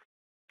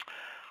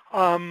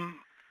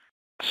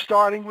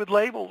 Starting with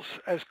labels,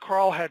 as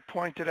Carl had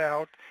pointed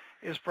out,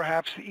 is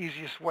perhaps the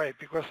easiest way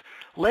because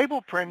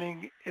label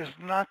printing is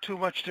not too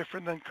much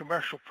different than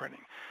commercial printing.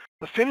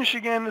 The finish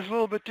again is a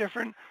little bit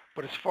different,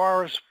 but as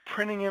far as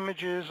printing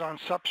images on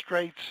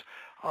substrates,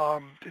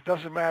 it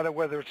doesn't matter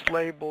whether it's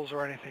labels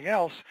or anything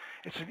else.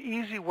 It's an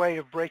easy way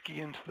of breaking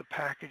into the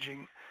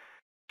packaging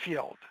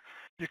field.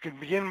 You can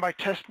begin by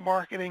test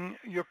marketing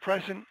your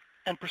present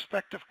and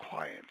prospective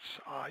clients.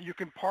 You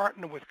can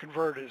partner with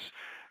converters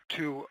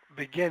to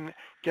begin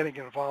getting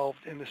involved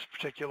in this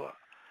particular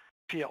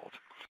field.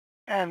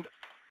 And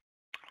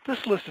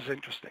this list is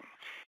interesting.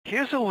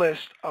 Here's a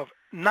list of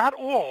not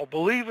all,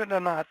 believe it or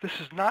not, this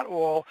is not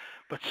all,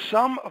 but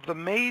some of the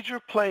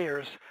major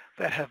players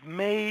that have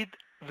made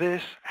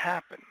this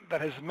happen,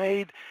 that has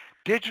made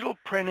digital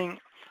printing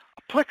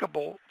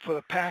applicable for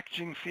the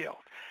packaging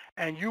field.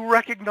 And you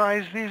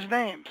recognize these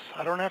names.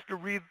 I don't have to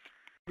read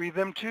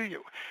them to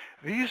you.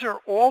 These are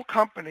all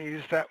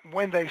companies that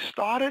when they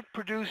started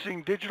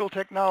producing digital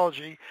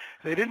technology,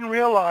 they didn't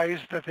realize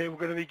that they were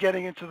going to be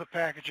getting into the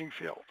packaging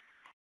field.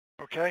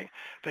 Okay?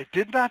 They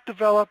did not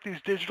develop these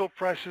digital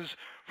presses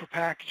for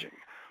packaging,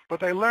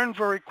 but they learned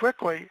very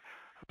quickly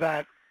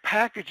that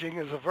packaging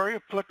is a very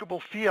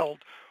applicable field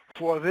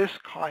for this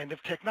kind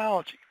of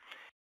technology.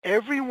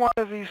 Every one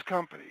of these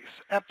companies,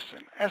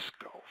 Epson,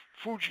 Esco,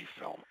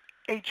 Fujifilm,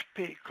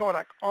 HP,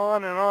 Kodak,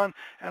 on and on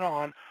and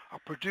on, are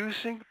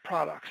producing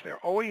products. They're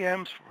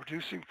OEMs for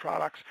producing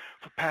products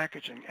for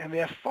packaging, and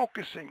they're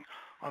focusing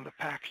on the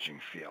packaging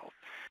field.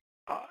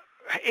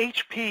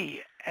 HP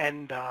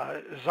and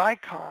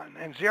Zycon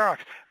and Xerox,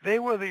 they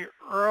were the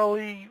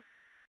early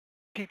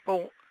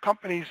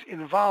companies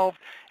involved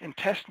in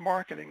test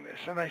marketing this,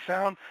 and they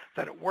found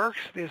that it works,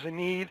 there's a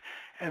need,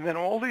 and then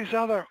all these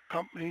other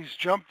companies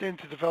jumped in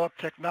to develop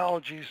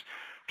technologies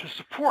to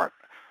support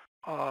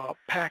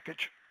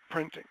package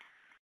printing.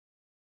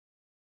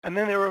 And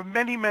then there are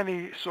many,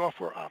 many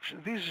software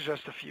options. These are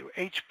just a few.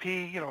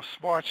 HP,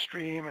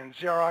 SmartStream, and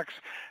Xerox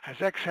has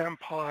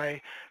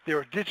XMPie. There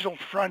are digital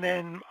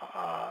front-end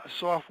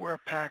software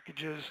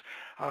packages.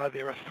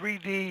 There are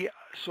 3D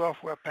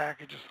software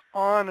packages,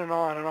 on and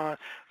on and on.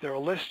 There are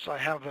lists. I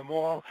have them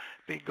all.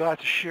 Be glad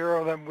to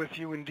share them with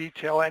you in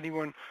detail.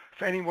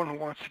 If anyone who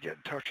wants to get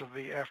in touch with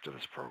me after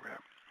this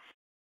program.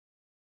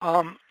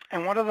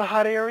 And what are the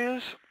hot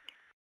areas?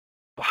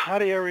 The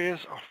hot areas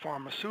are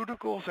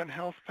pharmaceuticals and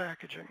health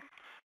packaging,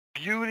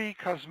 beauty,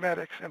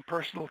 cosmetics, and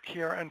personal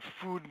care, and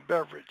food and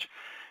beverage,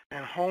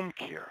 and home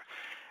care.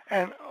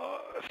 And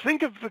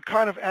think of the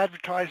kind of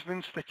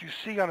advertisements that you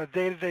see on a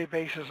day-to-day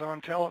basis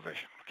on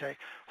television, okay?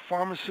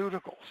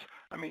 Pharmaceuticals.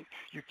 I mean,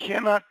 you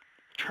cannot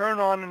turn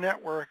on a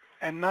network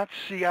and not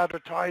see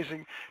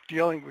advertising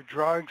dealing with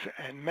drugs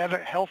and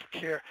health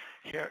care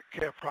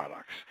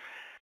products.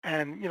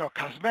 And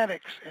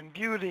cosmetics and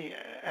beauty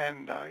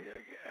and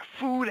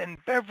food and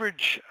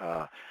beverage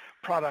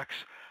products,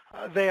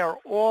 they are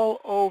all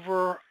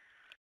over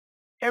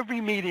every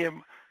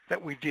medium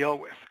that we deal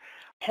with.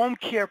 Home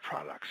care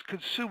products,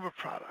 consumer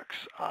products.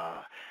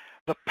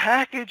 The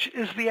package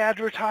is the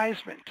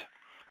advertisement.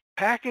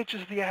 Package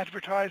is the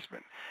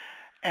advertisement.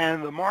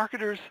 And the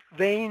marketers,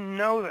 they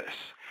know this.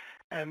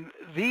 And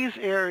these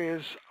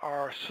areas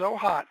are so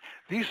hot.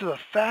 These are the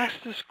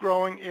fastest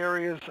growing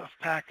areas of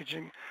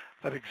packaging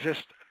that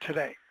exist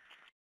today.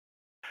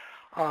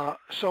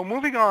 So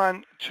moving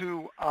on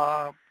to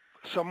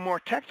some more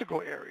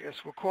technical areas,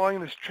 we're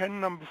calling this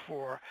trend number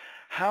 4,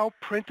 how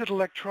printed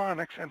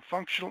electronics and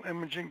functional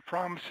imaging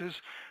promises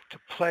to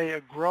play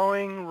a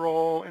growing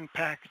role in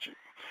packaging.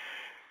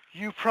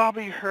 You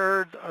probably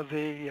heard of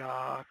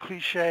the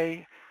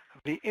cliche,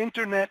 the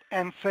Internet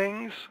and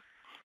Things.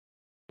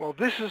 Well,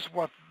 this is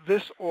what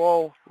this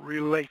all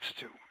relates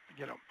to.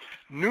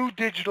 New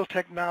digital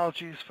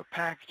technologies for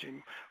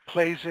packaging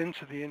plays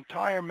into the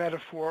entire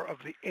metaphor of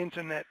the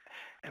Internet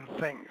and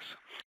Things.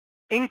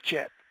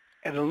 Inkjet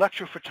and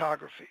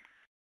electrophotography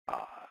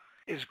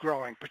is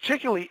growing,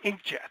 particularly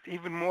inkjet,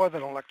 even more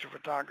than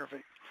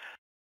electrophotography.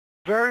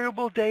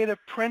 Variable data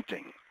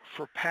printing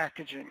for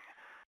packaging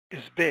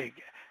is big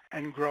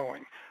and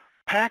growing.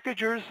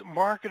 Packagers,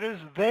 marketers,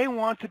 they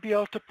want to be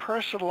able to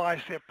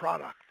personalize their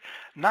product,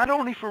 not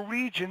only for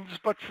regions,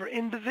 but for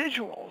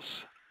individuals.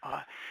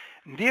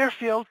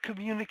 Near-field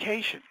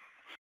communication,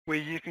 where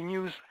you can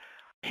use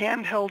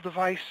handheld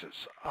devices,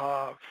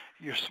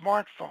 your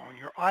smartphone,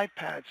 your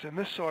iPads, and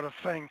this sort of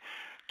thing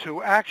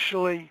to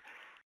actually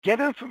get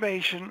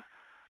information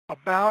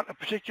about a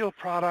particular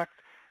product,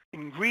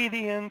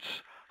 ingredients,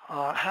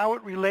 how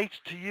it relates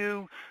to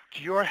you,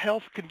 to your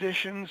health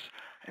conditions,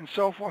 and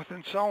so forth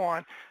and so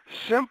on,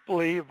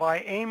 simply by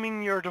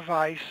aiming your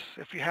device,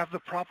 if you have the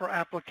proper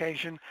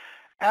application,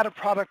 at a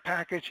product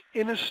package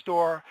in a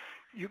store.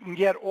 You can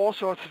get all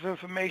sorts of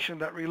information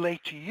that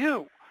relate to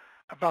you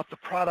about the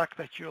product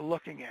that you're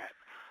looking at.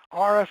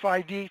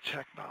 RFID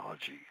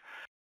technology,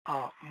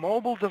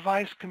 mobile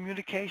device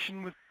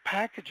communication with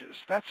packages.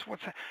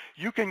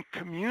 You can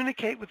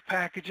communicate with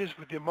packages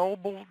with your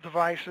mobile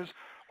devices,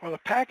 or the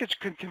package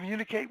can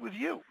communicate with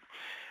you.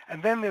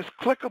 And then there's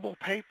clickable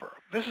paper.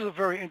 This is a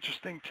very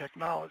interesting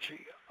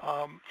technology.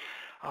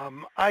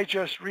 I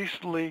just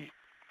recently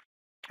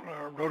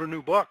wrote a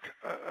new book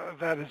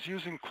that is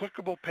using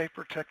clickable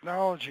paper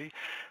technology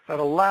that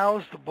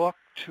allows the book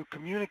to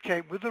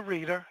communicate with the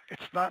reader.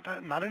 It's not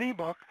an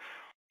ebook,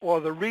 or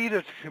the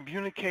reader to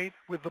communicate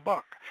with the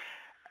book.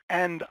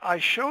 And I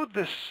showed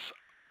this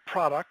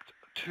product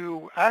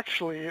to,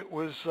 actually it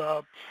was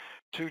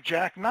to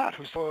Jack Knott,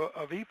 who's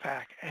of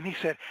EPAC, and he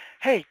said,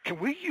 hey, can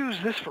we use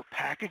this for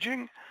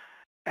packaging?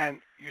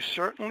 And you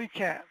certainly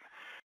can.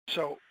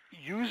 So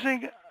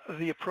using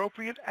the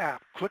appropriate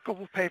app,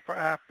 clickable paper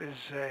app is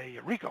a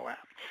Ricoh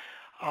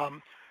app.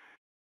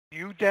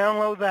 You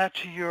download that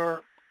to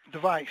your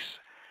device,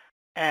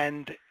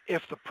 and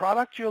if the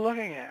product you're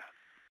looking at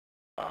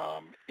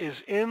is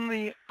in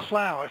the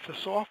cloud, if the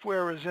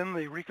software is in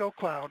the Ricoh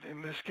cloud,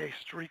 in this case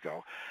it's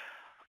Ricoh,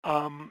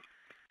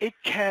 it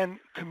can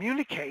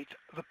communicate,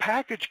 the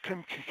package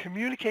can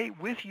communicate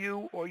with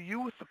you or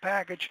you with the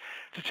package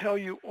to tell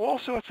you all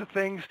sorts of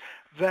things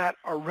that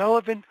are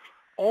relevant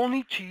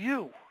only to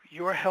you,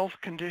 your health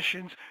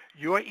conditions,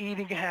 your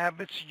eating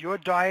habits, your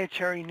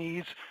dietary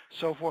needs,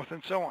 so forth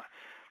and so on.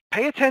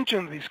 Pay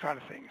attention to these kind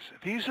of things.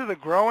 These are the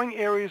growing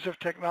areas of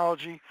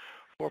technology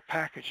for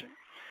packaging.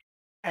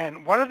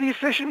 And what are the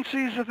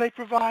efficiencies that they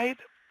provide?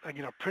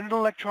 Printed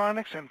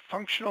electronics and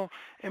functional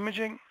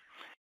imaging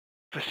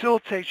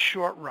facilitates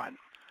short run,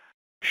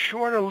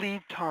 shorter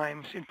lead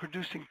times in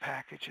producing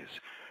packages.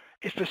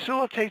 It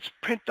facilitates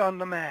print on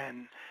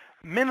demand,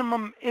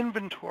 minimum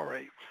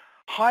inventory,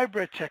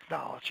 hybrid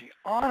technology,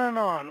 on and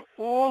on.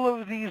 All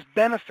of these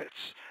benefits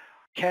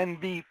can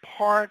be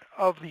part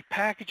of the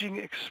packaging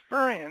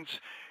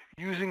experience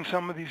using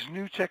some of these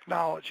new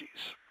technologies.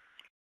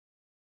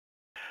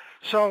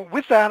 So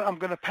with that, I'm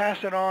going to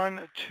pass it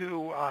on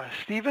to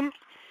Stephen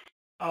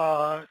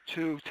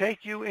to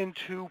take you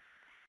into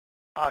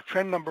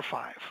trend number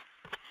 5.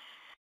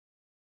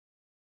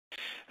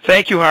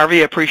 Thank you,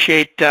 Harvey. I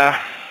appreciate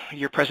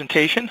your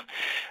presentation.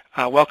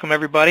 Welcome,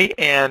 everybody.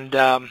 And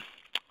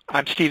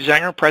I'm Steve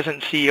Zenger,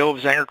 President and CEO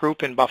of Zenger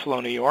Group in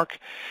Buffalo, New York.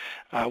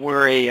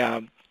 We're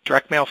a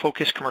direct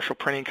mail-focused commercial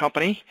printing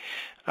company.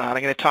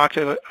 I'm going to talk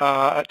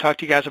to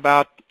you guys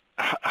about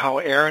how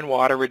air and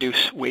water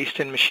reduce waste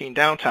and machine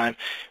downtime.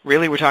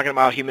 Really, we're talking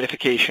about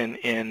humidification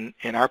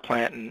in our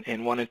plant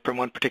in one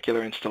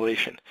particular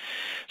installation.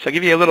 So I'll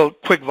give you a little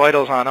quick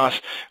vitals on us.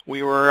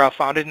 We were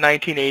founded in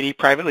 1980,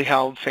 privately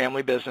held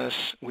family business.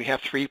 We have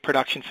 3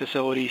 production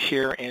facilities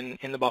here in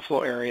the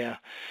Buffalo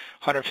area,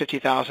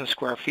 150,000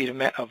 square feet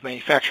of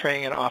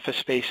manufacturing and office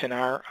space in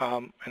our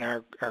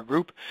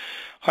group,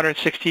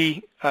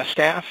 160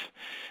 staff.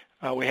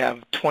 We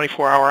have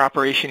 24-hour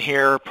operation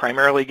here,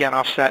 primarily again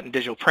offset and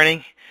digital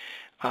printing,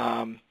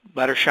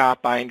 letter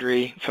shop,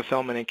 bindery,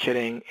 fulfillment, and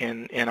kitting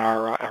in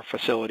our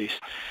facilities.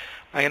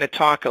 I'm going to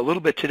talk a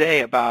little bit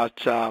today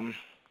about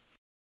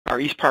our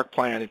East Park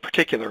plant in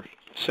particular.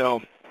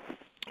 So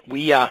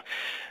we have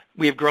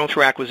grown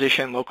through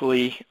acquisition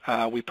locally.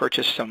 We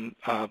purchased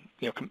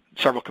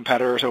several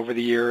competitors over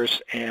the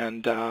years,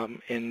 and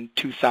in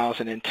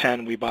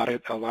 2010 we bought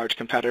a large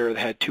competitor that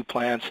had 2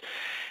 plants,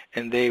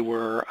 and they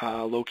were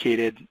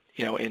located,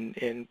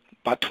 in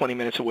about 20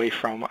 minutes away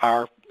from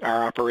our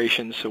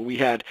operations. So we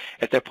had,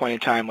 at that point in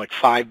time, like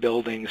 5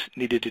 buildings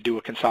needed to do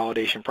a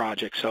consolidation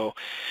project. So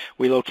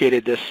we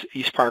located this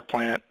East Park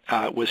plant.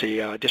 It was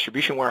a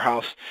distribution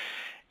warehouse,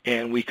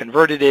 and we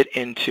converted it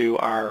into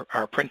our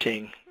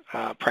printing,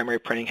 primary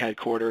printing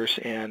headquarters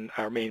and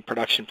our main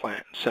production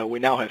plant. So we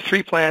now have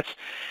 3 plants,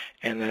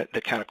 and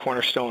the kind of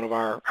cornerstone of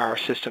our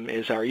system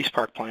is our East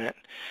Park plant.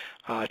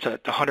 It's a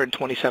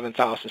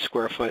 127,000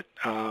 square foot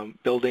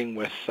building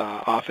with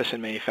office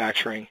and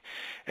manufacturing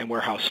and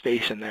warehouse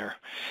space in there.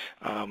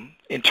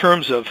 In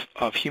terms of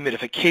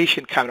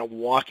humidification, kind of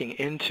walking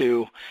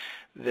into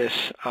this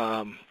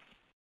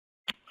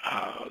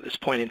this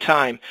point in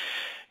time,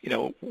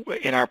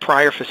 in our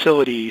prior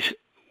facilities,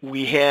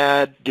 we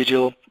had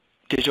digital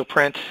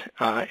print,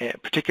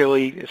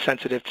 particularly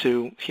sensitive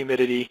to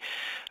humidity,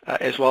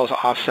 as well as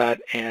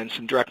offset and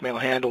some direct mail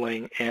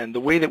handling. And the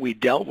way that we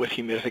dealt with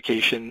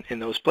humidification in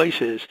those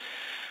places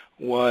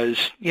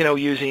was,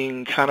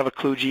 using kind of a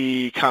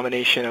kludgy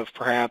combination of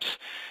perhaps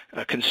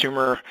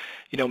consumer,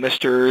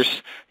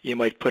 misters you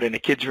might put in a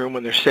kid's room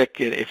when they're sick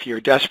if you're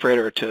desperate,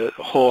 or to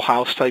whole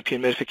house type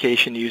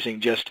humidification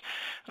using just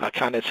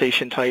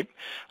condensation type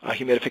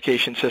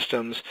humidification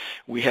systems.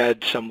 We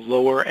had some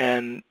lower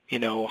end,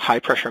 high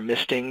pressure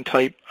misting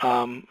type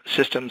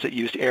systems that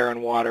used air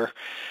and water.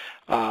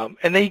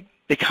 And they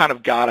kind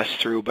of got us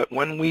through, but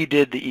when we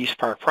did the East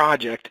Park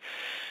project,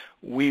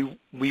 we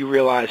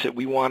realized that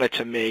we wanted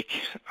to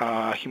make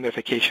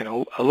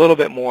humidification a little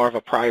bit more of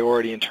a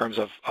priority in terms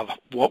of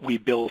what we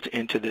built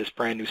into this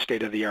brand new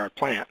state-of-the-art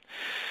plant.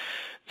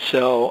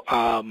 So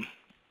a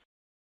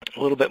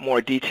little bit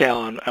more detail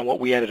on what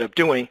we ended up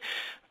doing.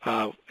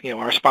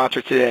 Our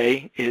sponsor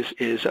today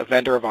is a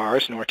vendor of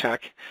ours, Nortec,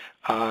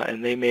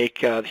 and they make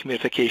the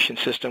humidification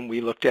system.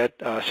 We looked at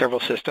several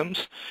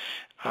systems.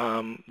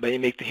 They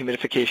make the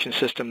humidification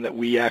system that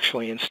we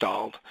actually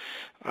installed.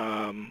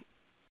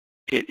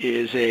 It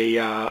is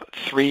a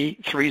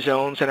three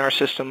zones in our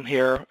system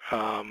here.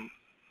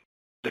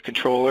 The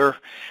controller,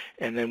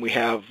 and then we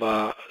have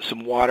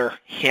some water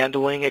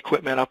handling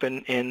equipment up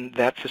in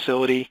that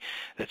facility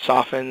that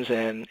softens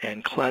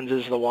and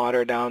cleanses the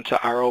water down to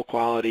RO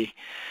quality.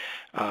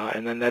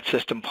 And then that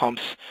system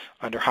pumps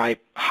under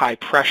high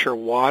pressure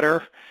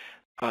water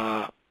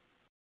out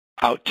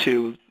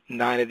to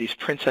 9 of these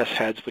princess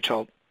heads, which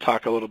I'll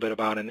talk a little bit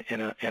about in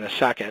a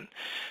second.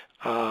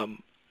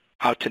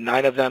 Out to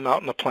 9 of them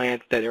out in the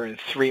plant that are in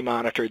 3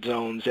 monitored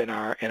zones in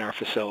our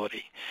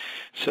facility.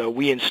 So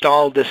we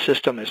installed this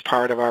system as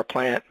part of our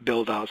plant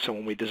build out. So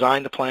when we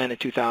designed the plant in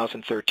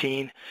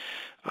 2013,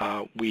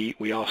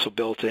 we also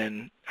built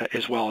in,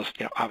 as well as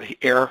obviously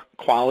air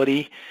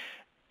quality,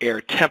 air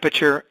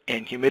temperature,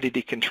 and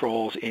humidity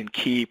controls in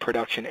key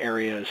production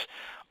areas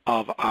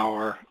of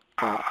our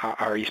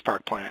East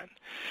Park plant.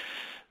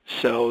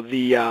 So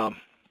the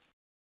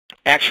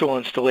actual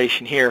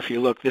installation here, if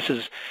you look, this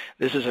is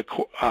a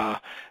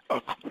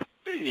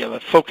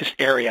focused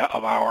area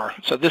of our.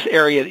 So this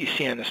area that you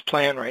see on this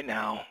plan right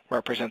now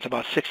represents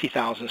about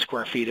 60,000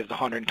 square feet of the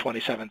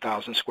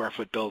 127,000 square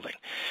foot building.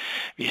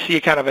 You see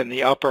it kind of in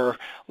the upper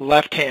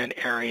left-hand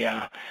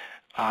area.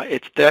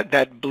 It's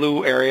that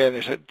blue area.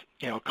 There's a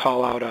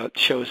call out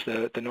shows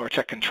the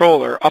Nortec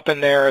controller. Up in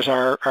there is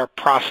our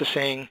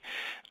processing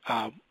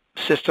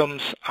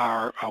systems,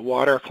 our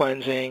water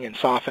cleansing and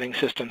softening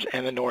systems,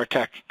 and the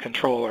Nortec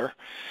controller.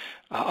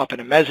 Up in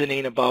a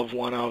mezzanine above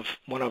one of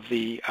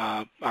the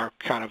our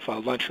kind of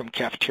lunchroom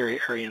cafeteria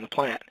area in the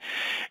plant.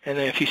 And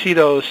then if you see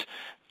those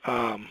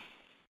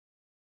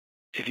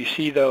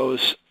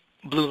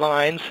blue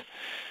lines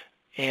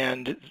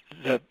and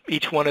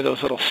each one of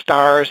those little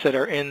stars that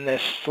are in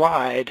this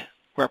slide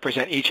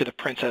represent each of the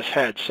princess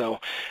heads. So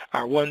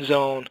our one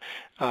zone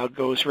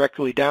goes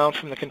directly down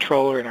from the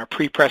controller in our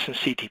pre-press and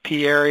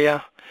CTP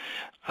area.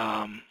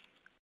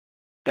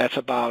 That's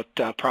about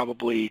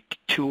probably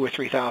 2,000 or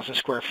 3,000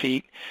 square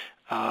feet.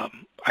 Our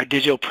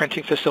digital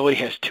printing facility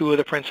has 2 of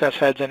the princess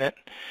heads in it,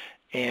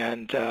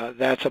 and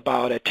that's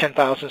about a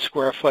 10,000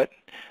 square foot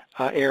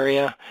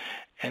area.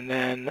 And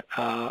then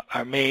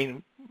our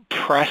main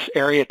press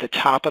area at the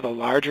top of the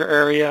larger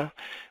area,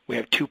 we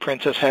have 2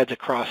 princess heads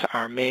across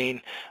our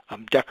main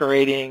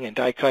decorating and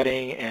die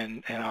cutting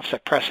and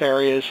offset press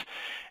areas,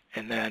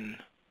 and then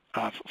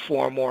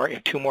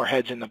 2 more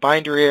heads in the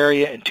bindery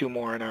area and 2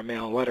 more in our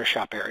mail and letter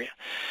shop area.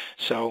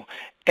 So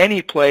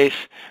any place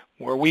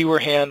where we were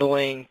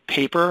handling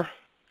paper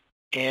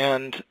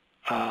and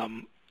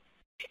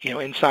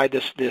inside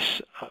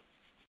this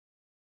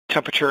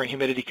temperature and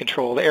humidity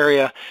controlled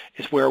area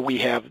is where we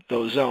have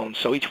those zones.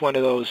 So each one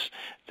of those,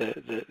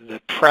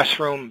 the press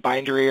room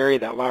bindery area,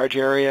 that large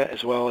area,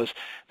 as well as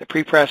the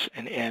pre-press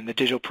and the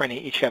digital printing,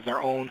 each have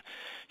their own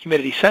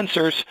humidity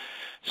sensors,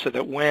 so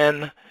that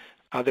when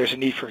there's a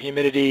need for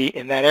humidity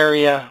in that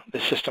area,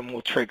 the system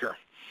will trigger.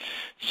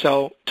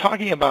 So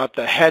talking about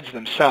the heads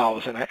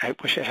themselves, and I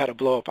wish I had a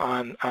blow up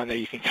on there,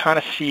 you can kind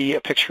of see a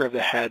picture of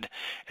the head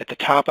at the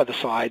top of the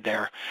slide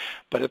there.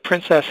 But the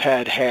princess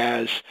head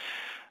has,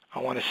 I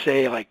want to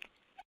say, like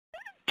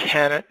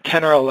 10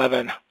 or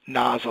 11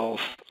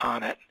 nozzles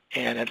on it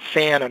and a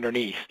fan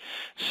underneath.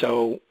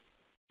 So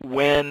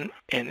when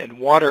and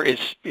water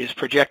is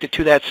projected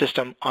to that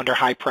system under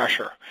high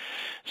pressure.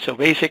 So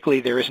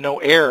basically there is no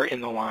air in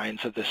the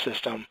lines of the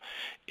system.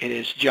 It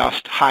is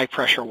just high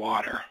pressure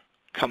water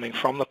coming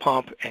from the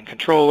pump and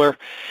controller,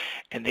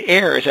 and the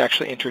air is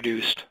actually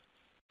introduced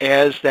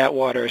as that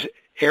water is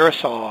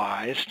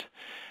aerosolized.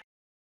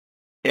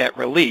 At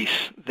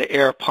release, the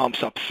air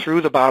pumps up through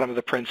the bottom of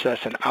the princess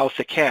and out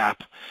the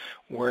cap,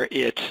 where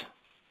it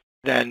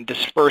then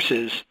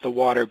disperses the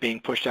water being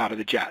pushed out of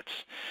the jets.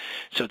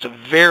 So it's a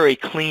very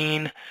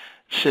clean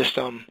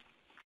system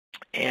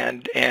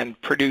and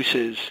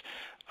produces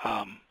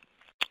kind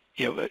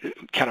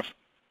of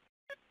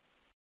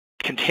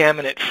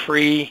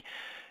contaminant-free.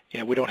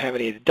 We don't have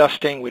any of the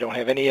dusting. We don't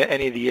have any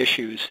of the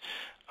issues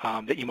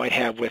that you might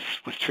have with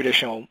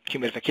traditional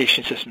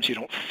humidification systems. You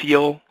don't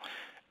feel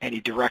any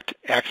direct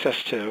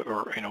access to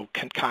or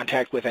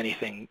contact with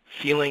anything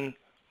feeling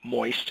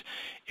moist.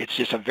 It's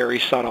just a very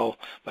subtle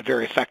but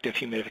very effective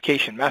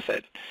humidification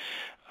method.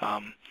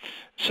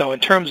 So in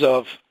terms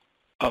of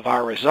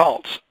our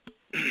results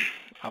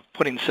of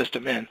putting the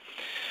system in,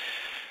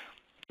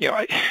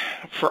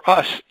 for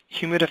us,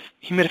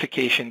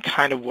 humidification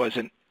kind of was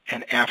an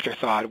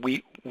afterthought.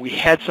 We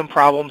had some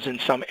problems in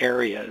some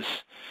areas,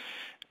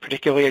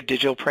 particularly at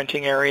digital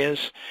printing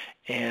areas,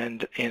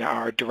 and in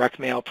our direct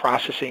mail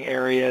processing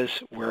areas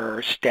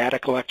where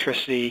static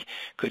electricity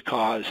could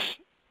cause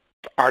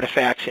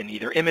artifacts in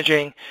either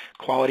imaging,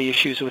 quality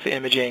issues with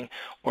imaging,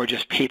 or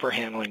just paper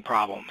handling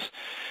problems.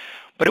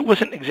 But it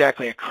wasn't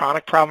exactly a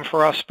chronic problem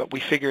for us, but we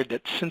figured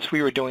that since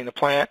we were doing the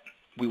plant,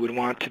 we would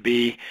want to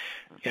be,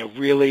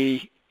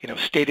 really,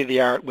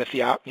 state-of-the-art with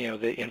the,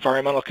 the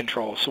environmental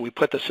controls. So we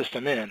put the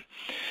system in.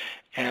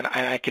 And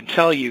I can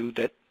tell you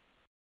that,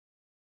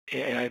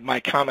 and my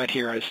comment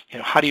here is,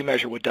 how do you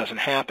measure what doesn't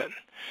happen?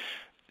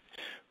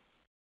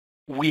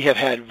 We have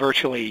had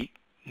virtually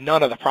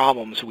none of the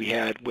problems we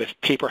had with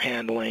paper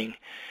handling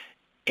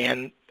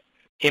and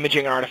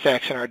imaging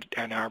artifacts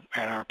in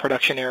our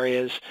production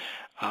areas,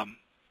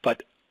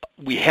 but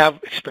we have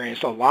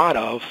experienced a lot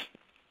of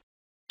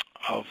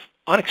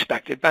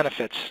unexpected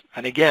benefits.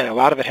 And again, a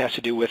lot of it has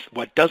to do with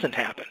what doesn't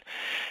happen.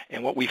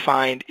 And what we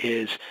find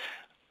is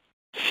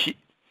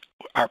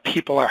our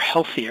people are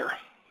healthier.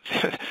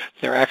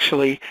 They're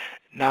actually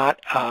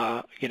not,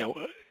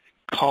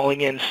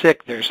 calling in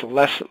sick. There's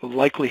less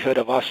likelihood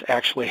of us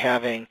actually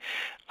having,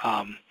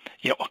 a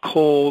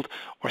cold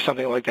or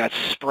something like that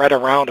spread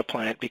around a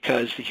plant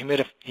because the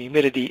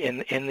humidity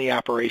in the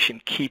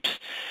operation keeps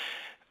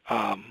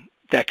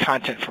that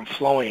content from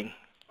flowing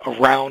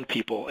around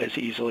people as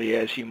easily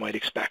as you might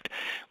expect.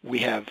 We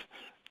have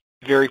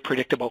very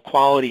predictable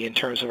quality in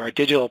terms of our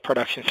digital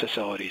production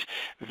facilities,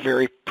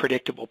 very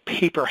predictable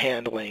paper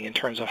handling in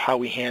terms of how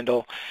we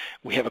handle.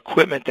 We have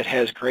equipment that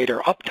has greater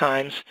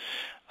uptimes,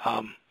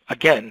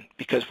 again,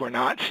 because we're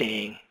not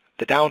seeing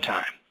the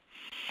downtime.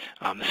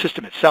 The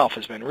system itself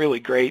has been really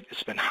great.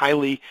 It's been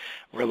highly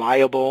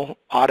reliable,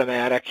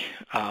 automatic.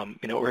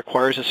 It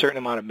requires a certain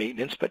amount of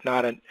maintenance, but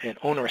not an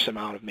onerous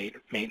amount of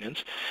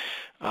maintenance.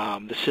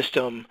 The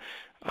system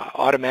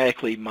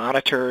automatically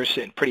monitors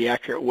in a pretty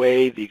accurate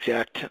way the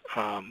exact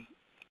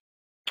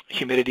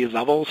humidity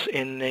levels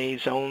in the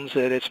zones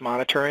that it's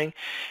monitoring,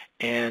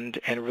 and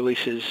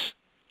releases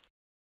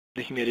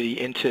the humidity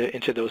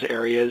into those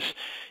areas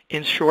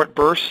in short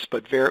bursts,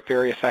 but very,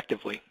 very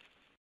effectively.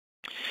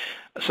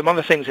 Some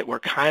other things that were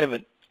kind of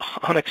an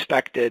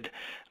unexpected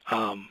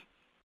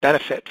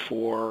benefit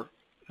for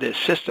this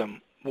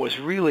system was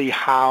really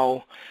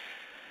how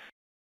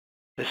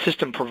the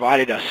system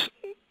provided us,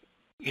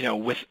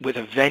 with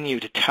a venue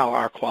to tell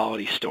our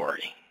quality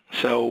story.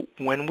 So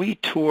when we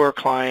tour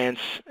clients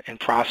and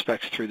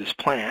prospects through this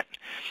plant,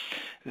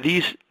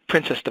 these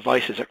Princess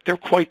devices, they're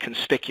quite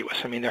conspicuous.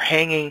 I mean, they're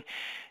hanging,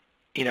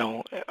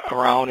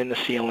 around in the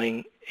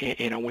ceiling.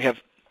 We have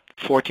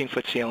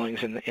 14-foot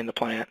ceilings in the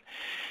plant,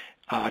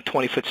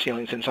 20-foot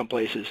ceilings in some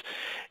places.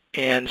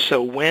 And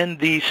so when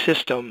these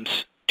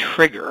systems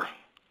trigger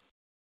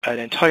an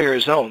entire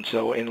zone,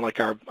 so in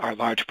like our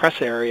large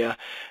press area,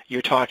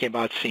 you're talking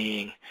about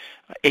seeing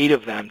 8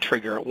 of them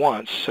trigger at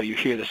once. So you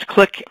hear this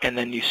click, and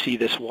then you see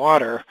this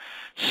water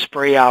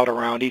spray out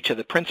around each of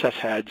the Princess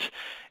heads,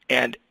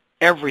 and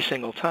every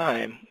single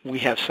time we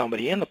have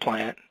somebody in the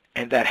plant,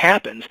 and that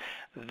happens,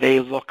 they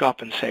look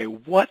up and say,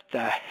 what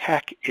the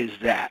heck is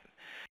that?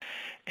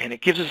 And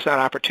it gives us an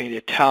opportunity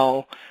to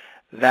tell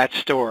that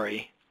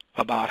story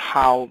about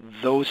how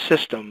those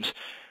systems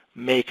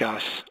make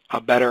us a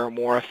better,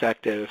 more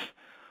effective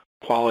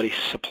quality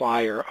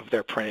supplier of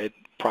their printed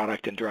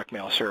product and direct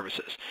mail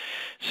services.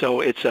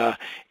 So it's a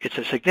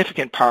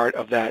significant part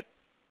of that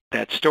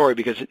story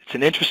because it's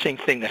an interesting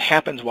thing that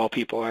happens while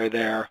people are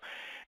there,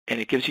 and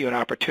it gives you an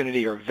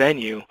opportunity or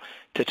venue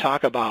to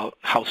talk about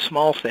how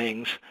small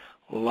things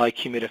like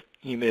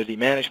humidity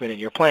management in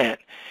your plant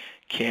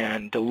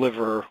can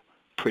deliver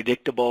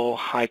predictable,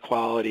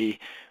 high-quality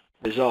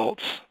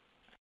results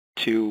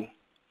to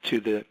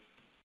the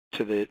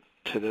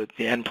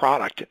end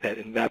product,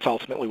 and that's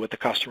ultimately what the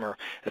customer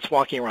that's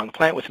walking around the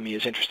plant with me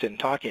is interested in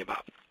talking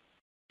about.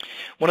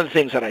 One of the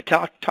things that I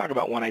talk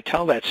about when I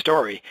tell that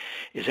story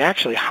is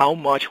actually how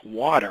much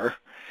water,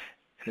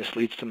 and this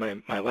leads to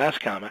my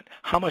last comment,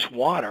 how much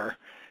water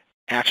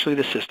actually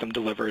the system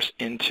delivers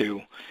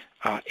into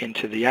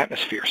the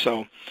atmosphere.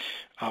 So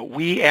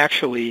we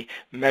actually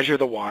measure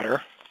the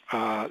water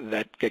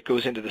that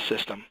goes into the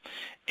system,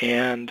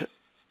 and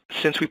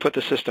since we put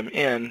the system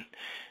in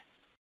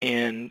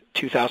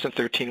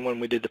 2013 when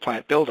we did the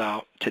plant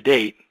build-out, to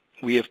date,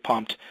 we have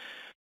pumped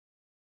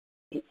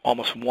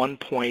almost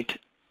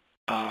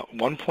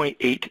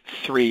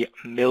 1.83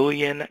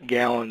 million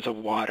gallons of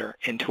water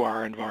into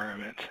our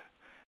environment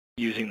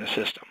using the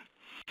system.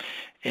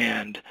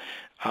 And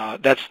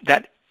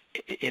that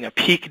in a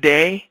peak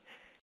day,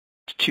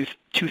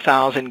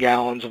 2,000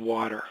 gallons of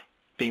water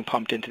being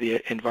pumped into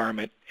the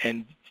environment,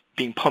 and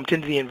being pumped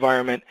into the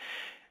environment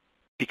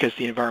because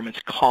the environment's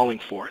calling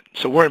for it.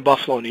 So we're in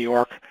Buffalo, New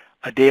York.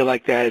 A day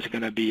like that is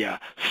going to be a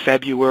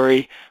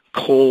February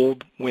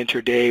cold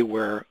winter day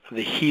where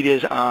the heat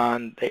is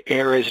on, the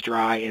air is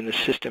dry, and the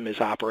system is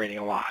operating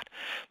a lot.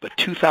 But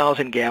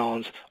 2,000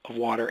 gallons of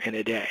water in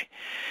a day.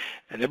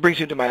 And that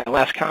brings me to my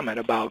last comment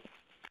about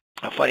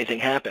a funny thing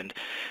happened.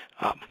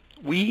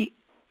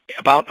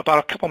 About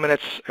a couple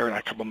minutes, or not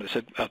a couple minutes,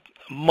 a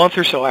month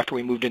or so after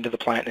we moved into the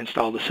plant and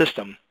installed the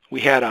system,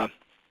 we had a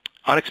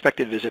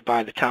unexpected visit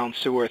by the town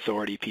sewer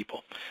authority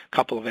people. A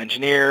couple of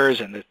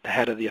engineers and the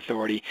head of the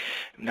authority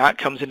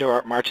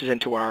marches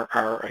into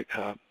our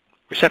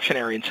reception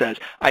area and says,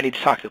 I need to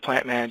talk to the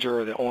plant manager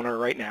or the owner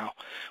right now.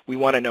 We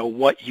want to know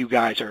what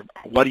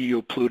are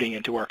you polluting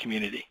into our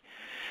community?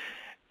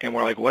 And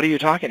we're like, what are you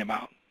talking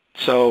about?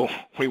 So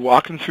we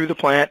walk them through the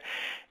plant,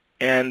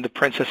 and the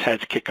princess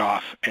heads kick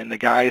off. And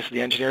the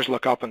engineers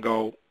look up and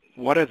go,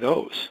 what are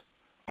those?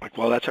 I'm like,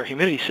 well, that's our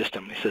humidity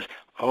system. He says,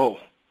 oh,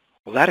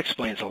 well, that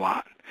explains a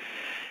lot.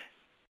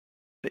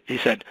 He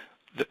said,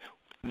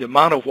 the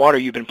amount of water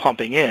you've been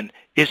pumping in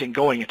isn't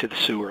going into the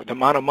sewer. The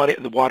amount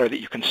of the water that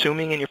you're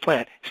consuming in your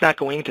plant, it's not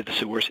going into the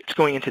sewers. It's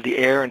going into the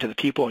air, into the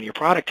people, and your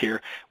product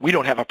here. We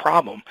don't have a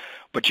problem,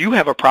 but you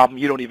have a problem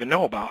you don't even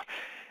know about.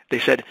 They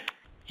said,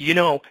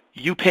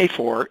 you pay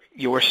for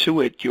your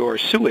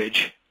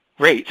sewage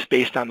rates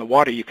based on the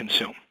water you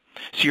consume.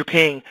 So you're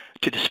paying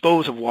to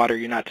dispose of water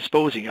you're not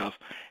disposing of.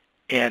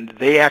 And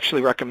they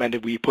actually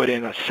recommended we put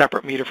in a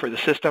separate meter for the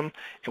system,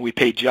 and we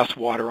pay just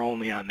water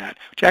only on that,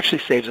 which actually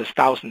saves us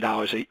thousands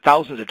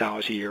of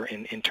dollars a year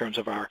in terms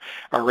of our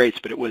rates.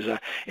 But it was an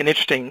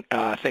interesting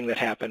thing that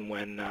happened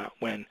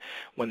when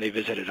they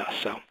visited us.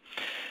 So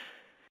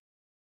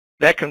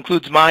that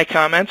concludes my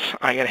comments.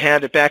 I'm going to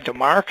hand it back to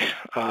Mark.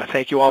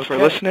 Thank you all for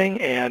listening,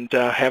 and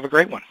have a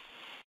great one.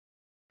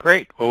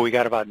 Great. Well, we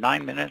got about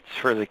 9 minutes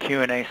for the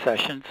Q&A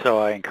session, so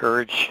I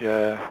encourage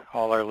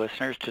all our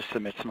listeners to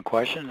submit some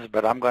questions,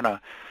 but I'm going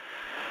to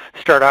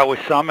start out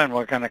with some, and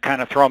we're going to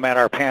kind of throw them at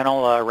our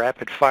panel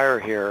rapid fire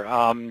here.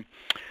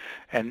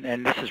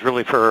 And this is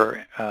really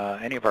for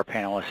any of our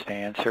panelists to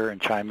answer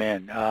and chime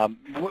in.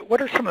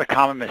 What are some of the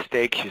common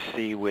mistakes you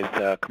see with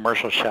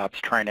commercial shops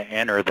trying to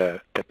enter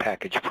the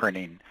package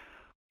printing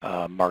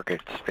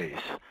market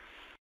space?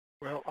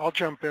 Well, I'll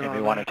jump in on that.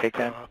 You want to take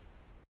that?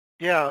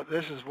 Yeah,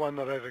 this is one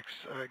that I've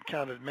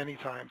encountered many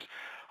times.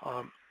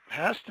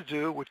 Has to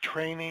do with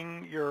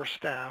training your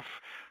staff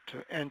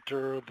to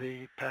enter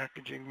the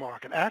packaging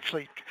market.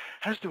 Actually,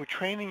 has to do with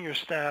training your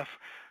staff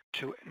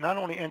to not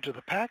only enter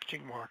the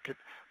packaging market,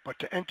 but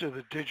to enter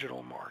the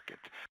digital market.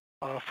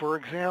 For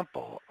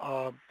example,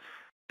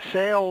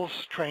 sales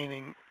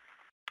training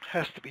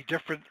has to be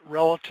different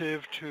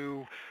relative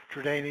to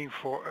training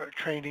for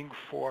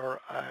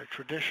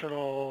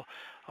traditional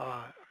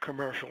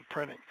commercial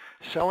printing.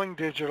 Selling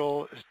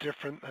digital is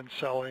different than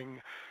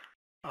selling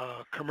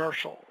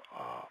commercial.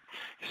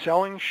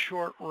 Selling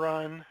short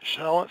run,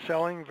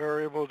 selling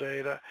variable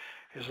data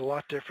is a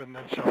lot different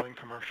than selling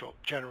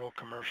general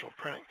commercial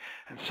printing.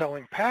 And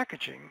selling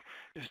packaging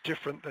is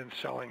different than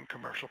selling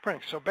commercial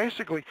printing. So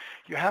basically,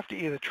 you have to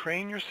either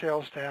train your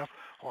sales staff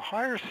or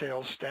hire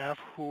sales staff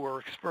who are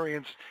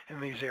experienced in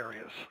these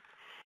areas.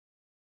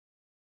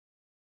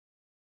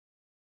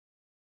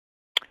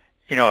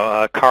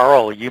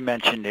 Carl, you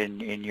mentioned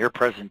in your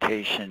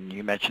presentation,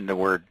 you mentioned the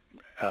word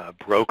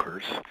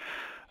brokers.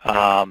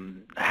 How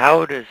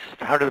do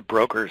the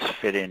brokers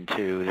fit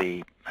into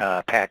the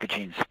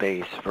packaging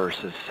space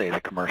versus, say,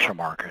 the commercial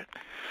market?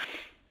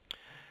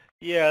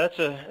 Yeah,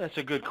 that's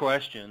a good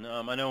question.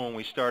 I know when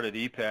we started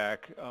EPAC,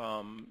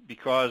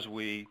 because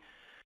we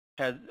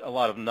had a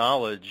lot of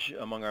knowledge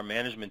among our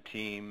management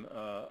team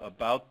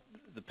about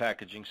the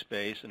packaging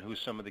space and who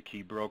some of the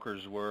key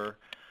brokers were,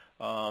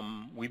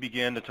 we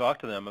began to talk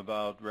to them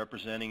about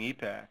representing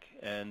EPAC,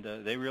 and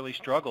they really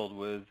struggled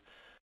with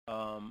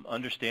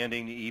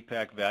understanding the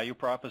EPAC value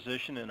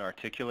proposition and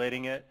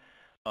articulating it.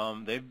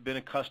 They've been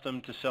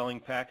accustomed to selling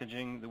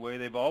packaging the way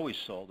they've always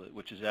sold it,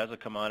 which is as a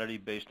commodity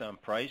based on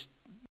price,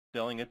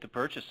 selling it to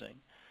purchasing.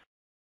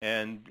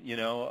 And,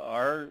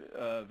 our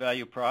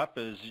value prop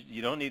is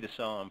you don't need to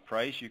sell on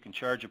price. You can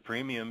charge a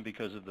premium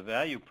because of the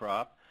value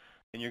prop.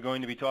 And you're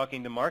going to be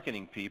talking to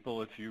marketing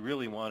people if you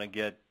really want to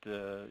get,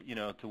 to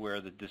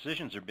where the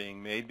decisions are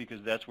being made,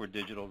 because that's where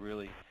digital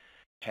really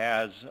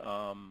has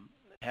some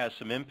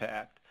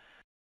impact.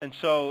 And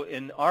so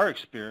in our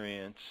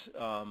experience,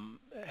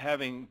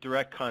 having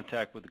direct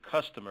contact with the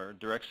customer,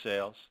 direct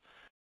sales,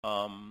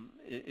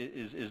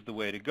 is the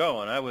way to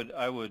go. And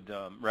I would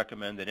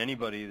recommend that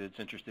anybody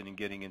that's interested in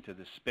getting into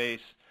this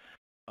space,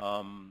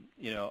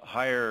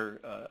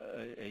 hire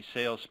a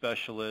sales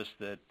specialist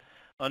that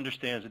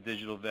understands the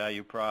digital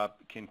value prop,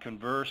 can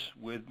converse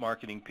with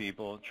marketing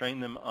people,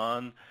 train them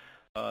on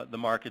the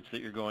markets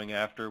that you're going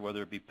after,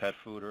 whether it be pet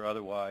food or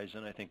otherwise,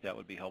 and I think that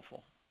would be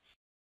helpful.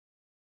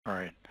 All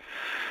right.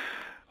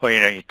 Well,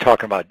 you're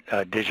talking about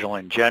digital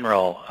in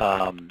general.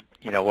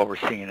 What we're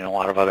seeing in a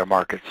lot of other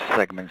market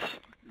segments,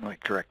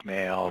 like direct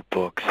mail,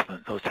 books,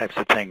 those types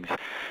of things,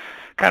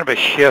 kind of a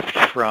shift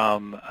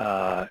from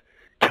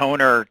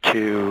toner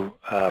to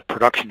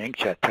production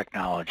inkjet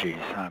technologies.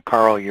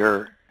 Carl,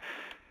 you're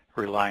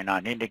relying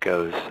on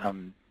indigos.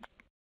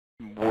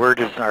 Where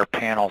does our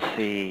panel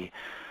see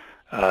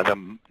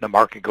the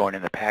market going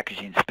in the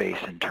packaging space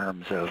in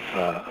terms of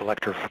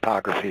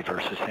electrophotography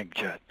versus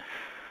inkjet?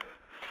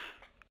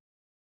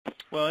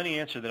 Well, any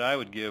answer that I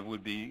would give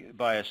would be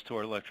biased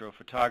toward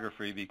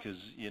electrophotography because,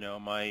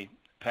 my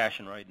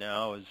passion right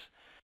now is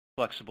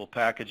flexible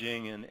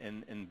packaging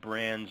and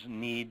brands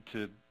need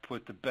to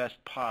put the best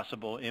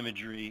possible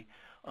imagery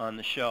on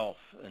the shelf.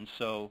 And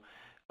so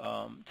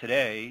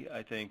today,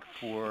 I think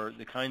for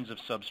the kinds of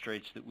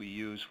substrates that we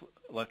use,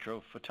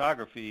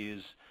 electrophotography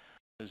is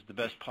the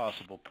best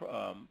possible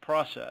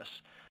process.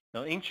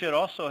 Now, inkjet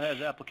also has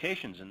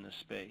applications in this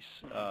space,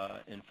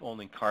 in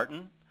folding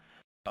carton,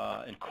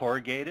 in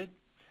corrugated,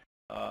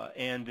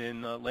 and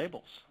in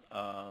labels.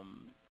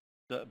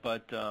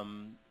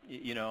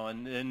 You know,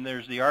 and then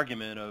there's the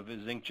argument of,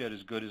 is inkjet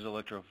as good as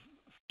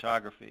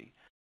electrophotography?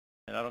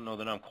 And I don't know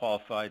that I'm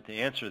qualified to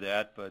answer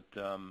that, but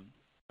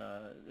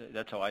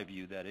that's how I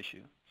view that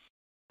issue.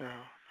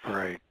 Yeah.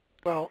 Right.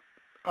 Well,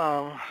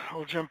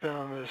 I'll jump in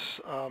on this.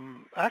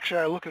 Actually,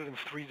 I look at it in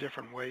three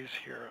different ways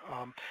here.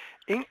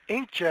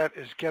 Inkjet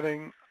is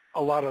getting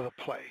a lot of the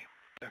play.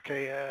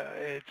 Okay,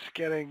 it's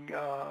getting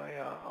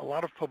a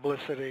lot of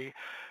publicity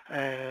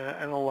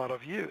and a lot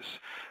of use.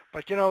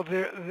 But you know,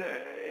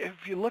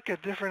 if you look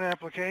at different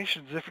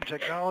applications, different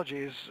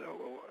technologies,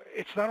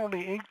 it's not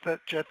only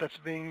inkjet that's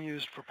being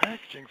used for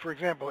packaging. For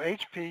example,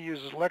 HP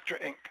uses Electra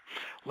ink.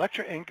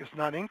 Electra ink is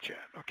not inkjet.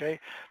 Okay,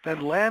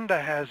 then Landa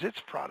has its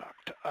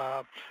product,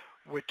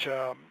 which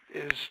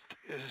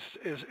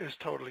is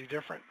totally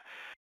different.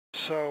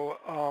 So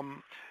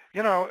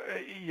you know,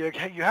 you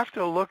have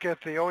to look at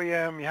the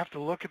OEM, you have to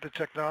look at the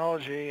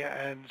technology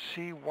and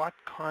see what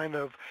kind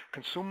of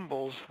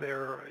consumables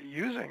they're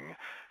using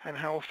and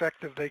how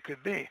effective they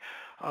could be.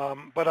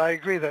 But I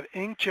agree that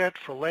inkjet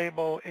for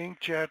label,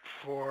 inkjet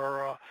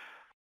for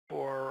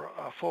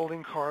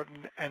folding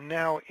carton, and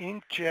now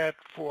inkjet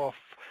for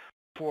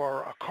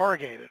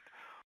corrugated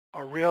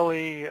are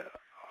really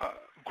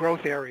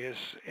growth areas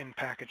in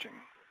packaging.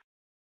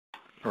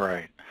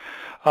 Right.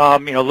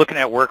 You know, looking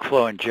at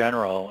workflow in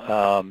general,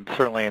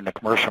 certainly in the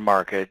commercial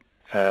market,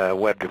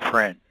 web to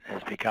print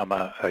has become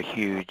a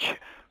huge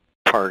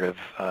part of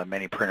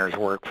many printers'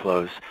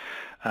 workflows.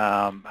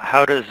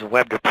 How does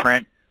web to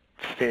print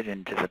fit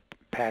into the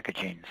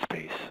packaging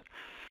space?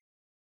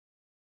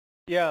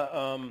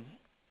 Yeah,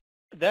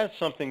 that's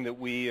something that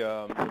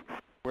we're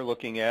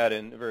looking at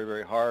and very,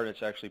 very hard.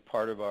 It's actually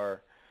part of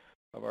our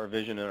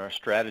vision and our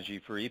strategy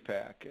for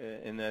EPAC.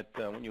 In that,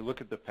 when you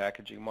look at the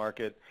packaging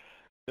market,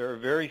 there are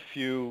very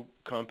few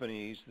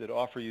companies that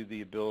offer you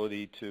the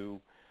ability to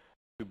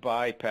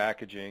buy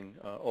packaging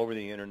over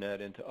the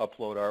internet and to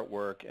upload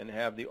artwork and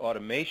have the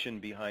automation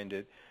behind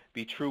it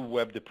be true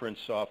web-to-print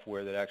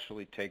software that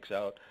actually takes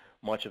out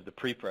much of the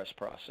pre-press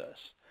process.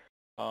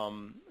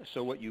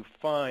 So what you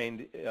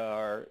find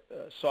are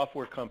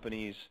software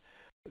companies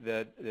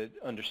that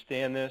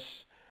understand this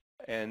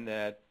and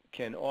that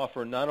can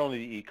offer not only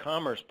the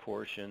e-commerce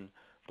portion,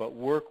 but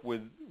work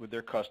with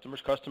their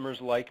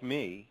customers like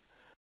me,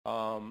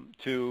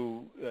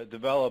 to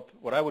develop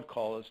what I would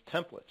call as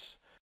templates.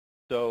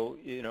 So,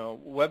 you know,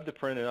 web to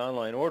print and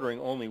online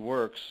ordering only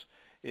works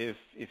if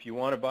you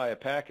want to buy a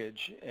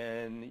package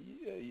and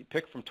you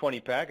pick from 20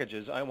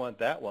 packages, I want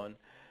that one,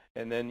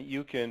 and then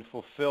you can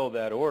fulfill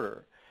that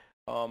order.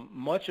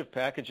 Much of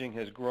packaging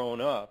has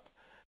grown up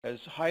as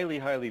highly,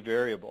 highly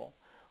variable,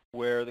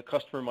 where the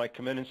customer might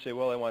come in and say,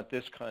 well, I want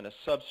this kind of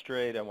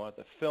substrate, I want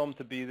the film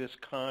to be this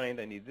kind,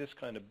 I need this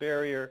kind of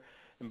barrier.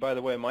 And by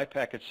the way, my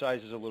package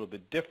size is a little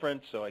bit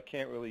different, so I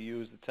can't really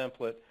use the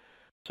template.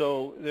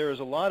 So there is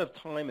a lot of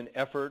time and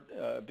effort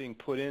being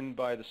put in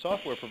by the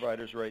software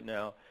providers right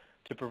now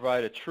to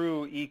provide a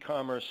true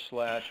e-commerce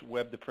 /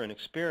 web-to-print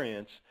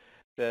experience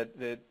that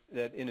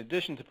in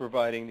addition to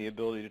providing the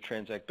ability to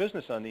transact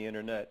business on the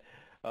internet,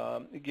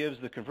 it gives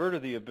the converter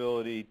the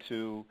ability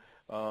to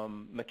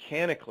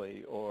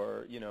mechanically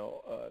or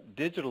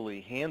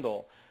digitally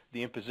handle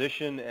the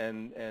imposition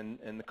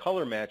and the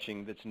color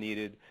matching that's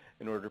needed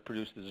in order to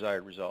produce the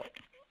desired result.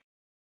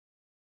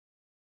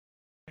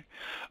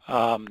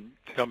 I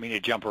don't mean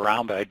to jump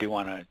around, but I do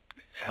want to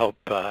help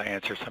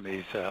answer some of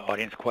these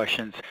audience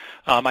questions.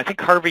 I think,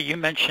 Harvey, you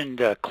mentioned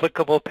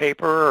clickable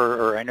paper,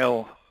 or I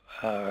know,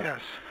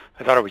 Yes.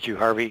 I thought it was you,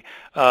 Harvey.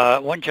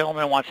 One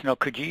gentleman wants to know,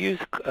 could you use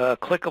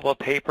clickable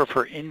paper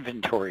for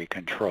inventory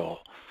control?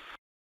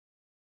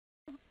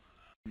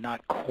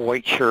 Not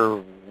quite sure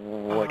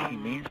what he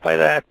means by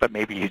that, but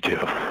maybe you do.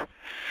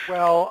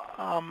 Well,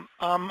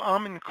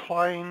 I'm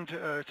inclined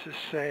to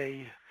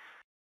say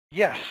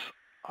yes,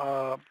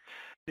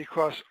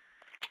 because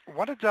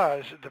what it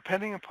does,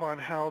 depending upon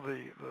how the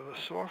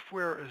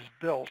software is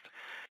built,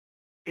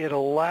 it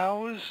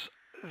allows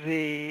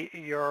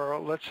your,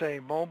 let's say,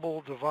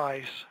 mobile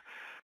device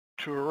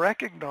to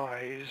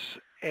recognize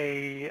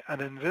an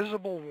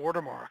invisible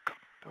watermark,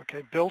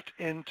 okay, built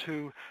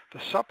into the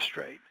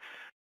substrate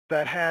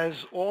that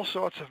has all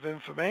sorts of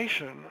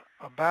information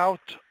about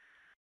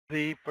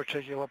the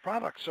particular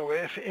product. So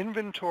if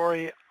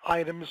inventory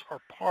items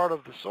are part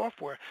of the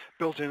software,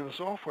 built into the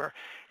software,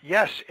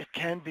 yes, it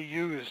can be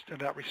used in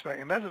that respect.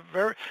 And that's a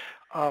very,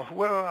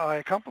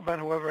 I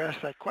compliment whoever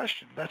asked that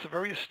question. That's a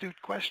very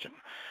astute question.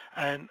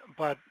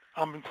 But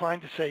I'm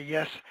inclined to say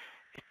yes,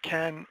 it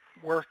can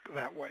work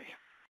that way.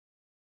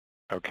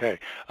 Okay.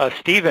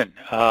 Stephen,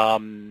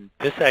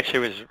 this actually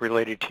was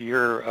related to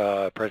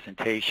your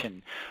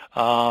presentation.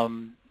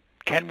 Can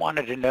Ken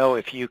wanted to know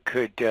if you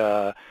could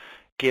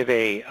give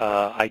a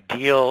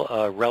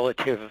ideal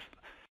relative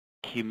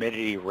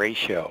humidity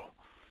ratio.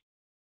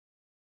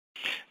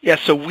 Yeah,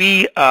 so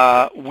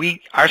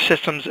our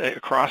systems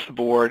across the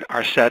board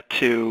are set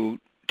to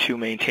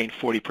maintain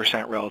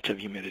 40% relative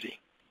humidity.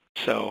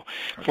 So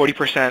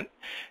 40%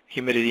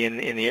 humidity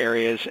in the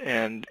areas,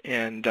 and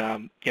you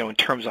know, in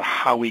terms of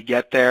how we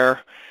get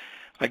there,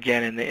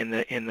 again, in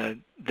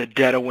the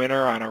dead of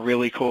winter on a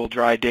really cold,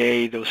 dry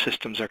day, those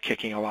systems are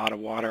kicking a lot of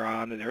water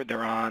on.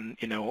 They're on,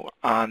 you know,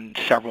 on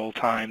several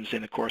times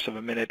in the course of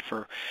a minute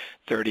for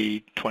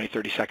 20,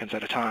 30 seconds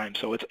at a time.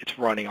 So it's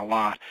running a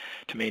lot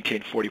to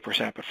maintain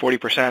 40%. But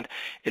 40%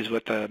 is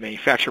what the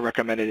manufacturer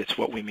recommended. It's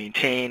what we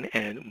maintain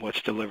and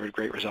what's delivered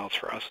great results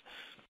for us.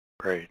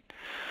 Great.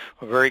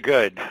 Well, very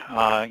good.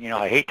 You know,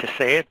 I hate to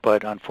say it,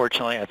 but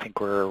unfortunately, I think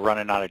we're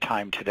running out of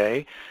time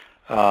today.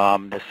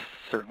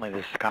 Certainly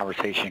this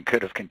conversation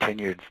could have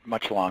continued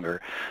much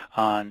longer.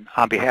 On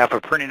behalf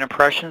of Printing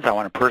Impressions, I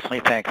want to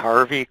personally thank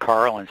Harvey,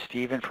 Carl, and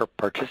Stephen for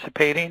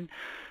participating,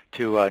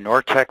 to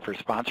Nortech for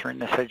sponsoring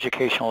this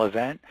educational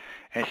event,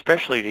 and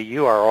especially to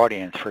you, our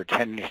audience, for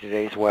attending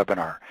today's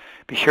webinar.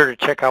 Be sure to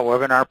check our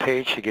webinar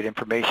page to get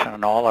information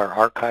on all our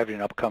archived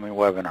and upcoming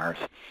webinars.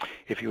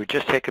 If you would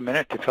just take a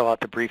minute to fill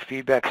out the brief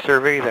feedback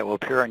survey that will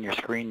appear on your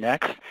screen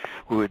next,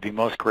 we would be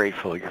most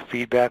grateful. Your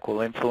feedback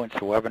will influence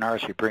the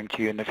webinars we bring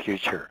to you in the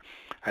future.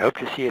 I hope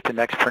to see you at the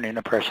next Printing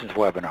Impressions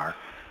webinar.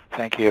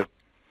 Thank you.